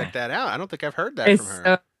 Yeah. Check that out. I don't think I've heard that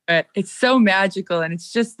from her. It's so magical, and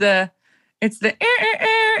it's just the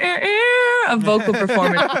of vocal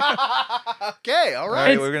performance. Okay, all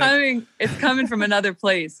right. It's coming from another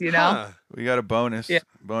place, you know? Huh. We got a bonus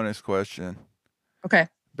question. Okay.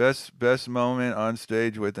 Best moment on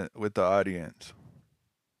stage with the audience.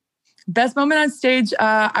 Best moment on stage,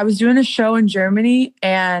 I was doing a show in Germany,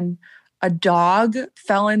 and a dog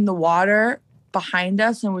fell in the water behind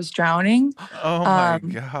us and was drowning. Oh my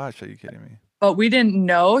gosh, are you kidding me? But we didn't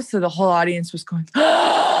know, so the whole audience was going,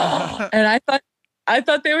 and I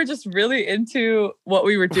thought they were just really into what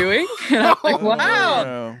we were doing. And I was like,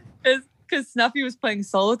 wow. Because Snuffy was playing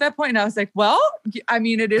solo at that point, and I was like, well, I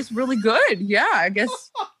mean, it is really good. Yeah, I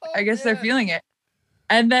guess they're feeling it.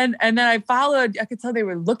 And then I followed. I could tell they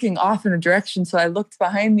were looking off in a direction, so I looked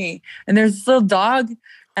behind me, and there's this little dog.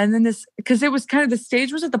 And then because it was kind of, the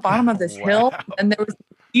stage was at the bottom of this hill, and there was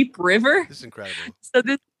a deep river. This is incredible. So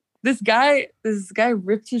this guy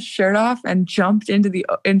ripped his shirt off and jumped into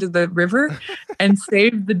the river and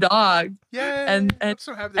saved the dog. Yeah. And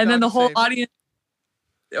then the whole audience,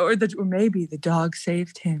 or maybe the dog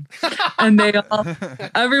saved him. And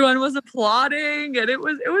everyone was applauding, and it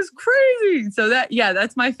was crazy. So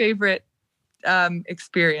that's my favorite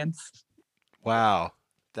experience. Wow.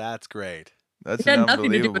 That's great. That's it had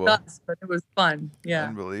nothing to do with us, but it was fun. Yeah.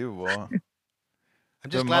 Unbelievable.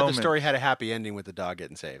 I'm just glad the story had a happy ending with the dog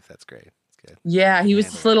getting saved. That's great. That's good. Yeah, he was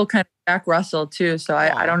this little kind of Jack Russell too, so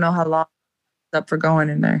I don't know how long it's up for going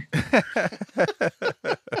in there.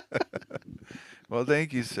 Well,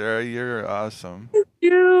 thank you, Sarah. You're awesome. Thank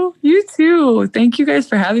you. You too. Thank you guys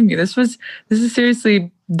for having me. This is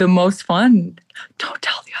seriously the most fun. Don't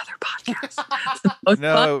tell the other podcasts.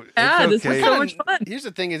 No, fun. It's this was so much fun. Here's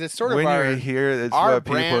the thing: is it's sort of when you're here, it's what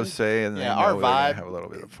people say, and our vibe. Have a little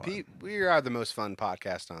bit of fun. We are the most fun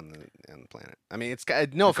podcast on the planet. I mean, it's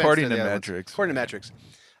no offense according to to the metrics. According to metrics,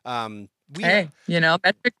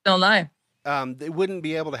 metrics don't lie. it wouldn't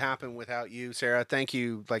be able to happen without you, Sarah. Thank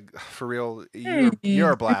you, like for real.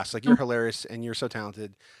 You're a blast. Like you're hilarious and you're so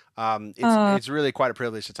talented. Uh, It's really quite a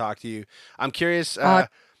privilege to talk to you. I'm curious, uh,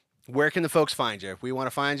 where can the folks find you? If we want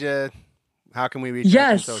to find you, how can we reach out to you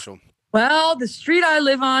on yes. social? Well, the street I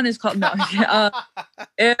live on is called no.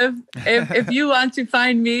 If you want to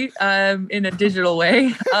find me in a digital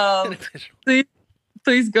way,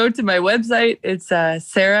 please go to my website. It's Sara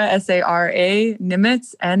Sara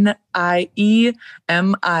Niemietz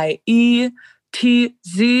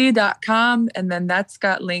NIEMIETZ.com, and then that's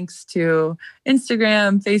got links to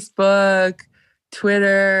Instagram, Facebook,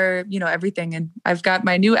 Twitter, everything. And I've got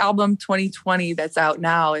my new album 2020 that's out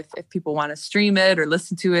now if people want to stream it or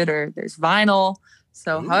listen to it, or there's vinyl.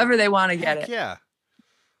 So Ooh, however they want to get heck it. yeah.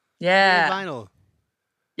 Yeah. Vinyl.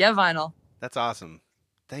 Yeah, vinyl. That's awesome.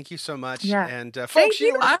 Thank you so much. Yeah. And Thank folks,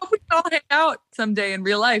 you. I hope we can all hang out someday in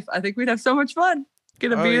real life. I think we'd have so much fun.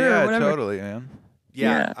 Get a beer yeah, or whatever. totally, man.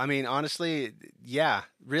 yeah, I mean, honestly, yeah,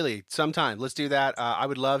 really, sometime. Let's do that. I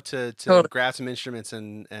would love to Totally. grab some instruments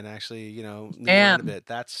and actually, noodle around a Damn. bit.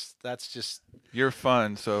 That's just You're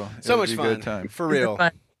fun, so so it'll much be a fun. good time. For These are real.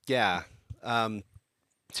 fun. Yeah.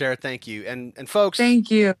 Sarah, thank you. And folks, Thank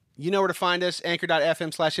you. you know where to find us,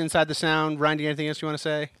 anchor.fm/inside the sound. Randy, anything else you want to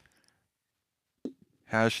say?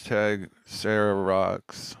 Hashtag Sarah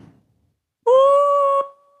rocks. Woo!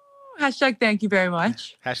 Hashtag thank you very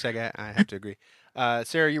much. Hashtag I have to agree.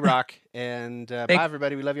 Sarah, you rock. And bye, Thank-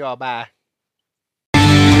 everybody. We love you all. Bye.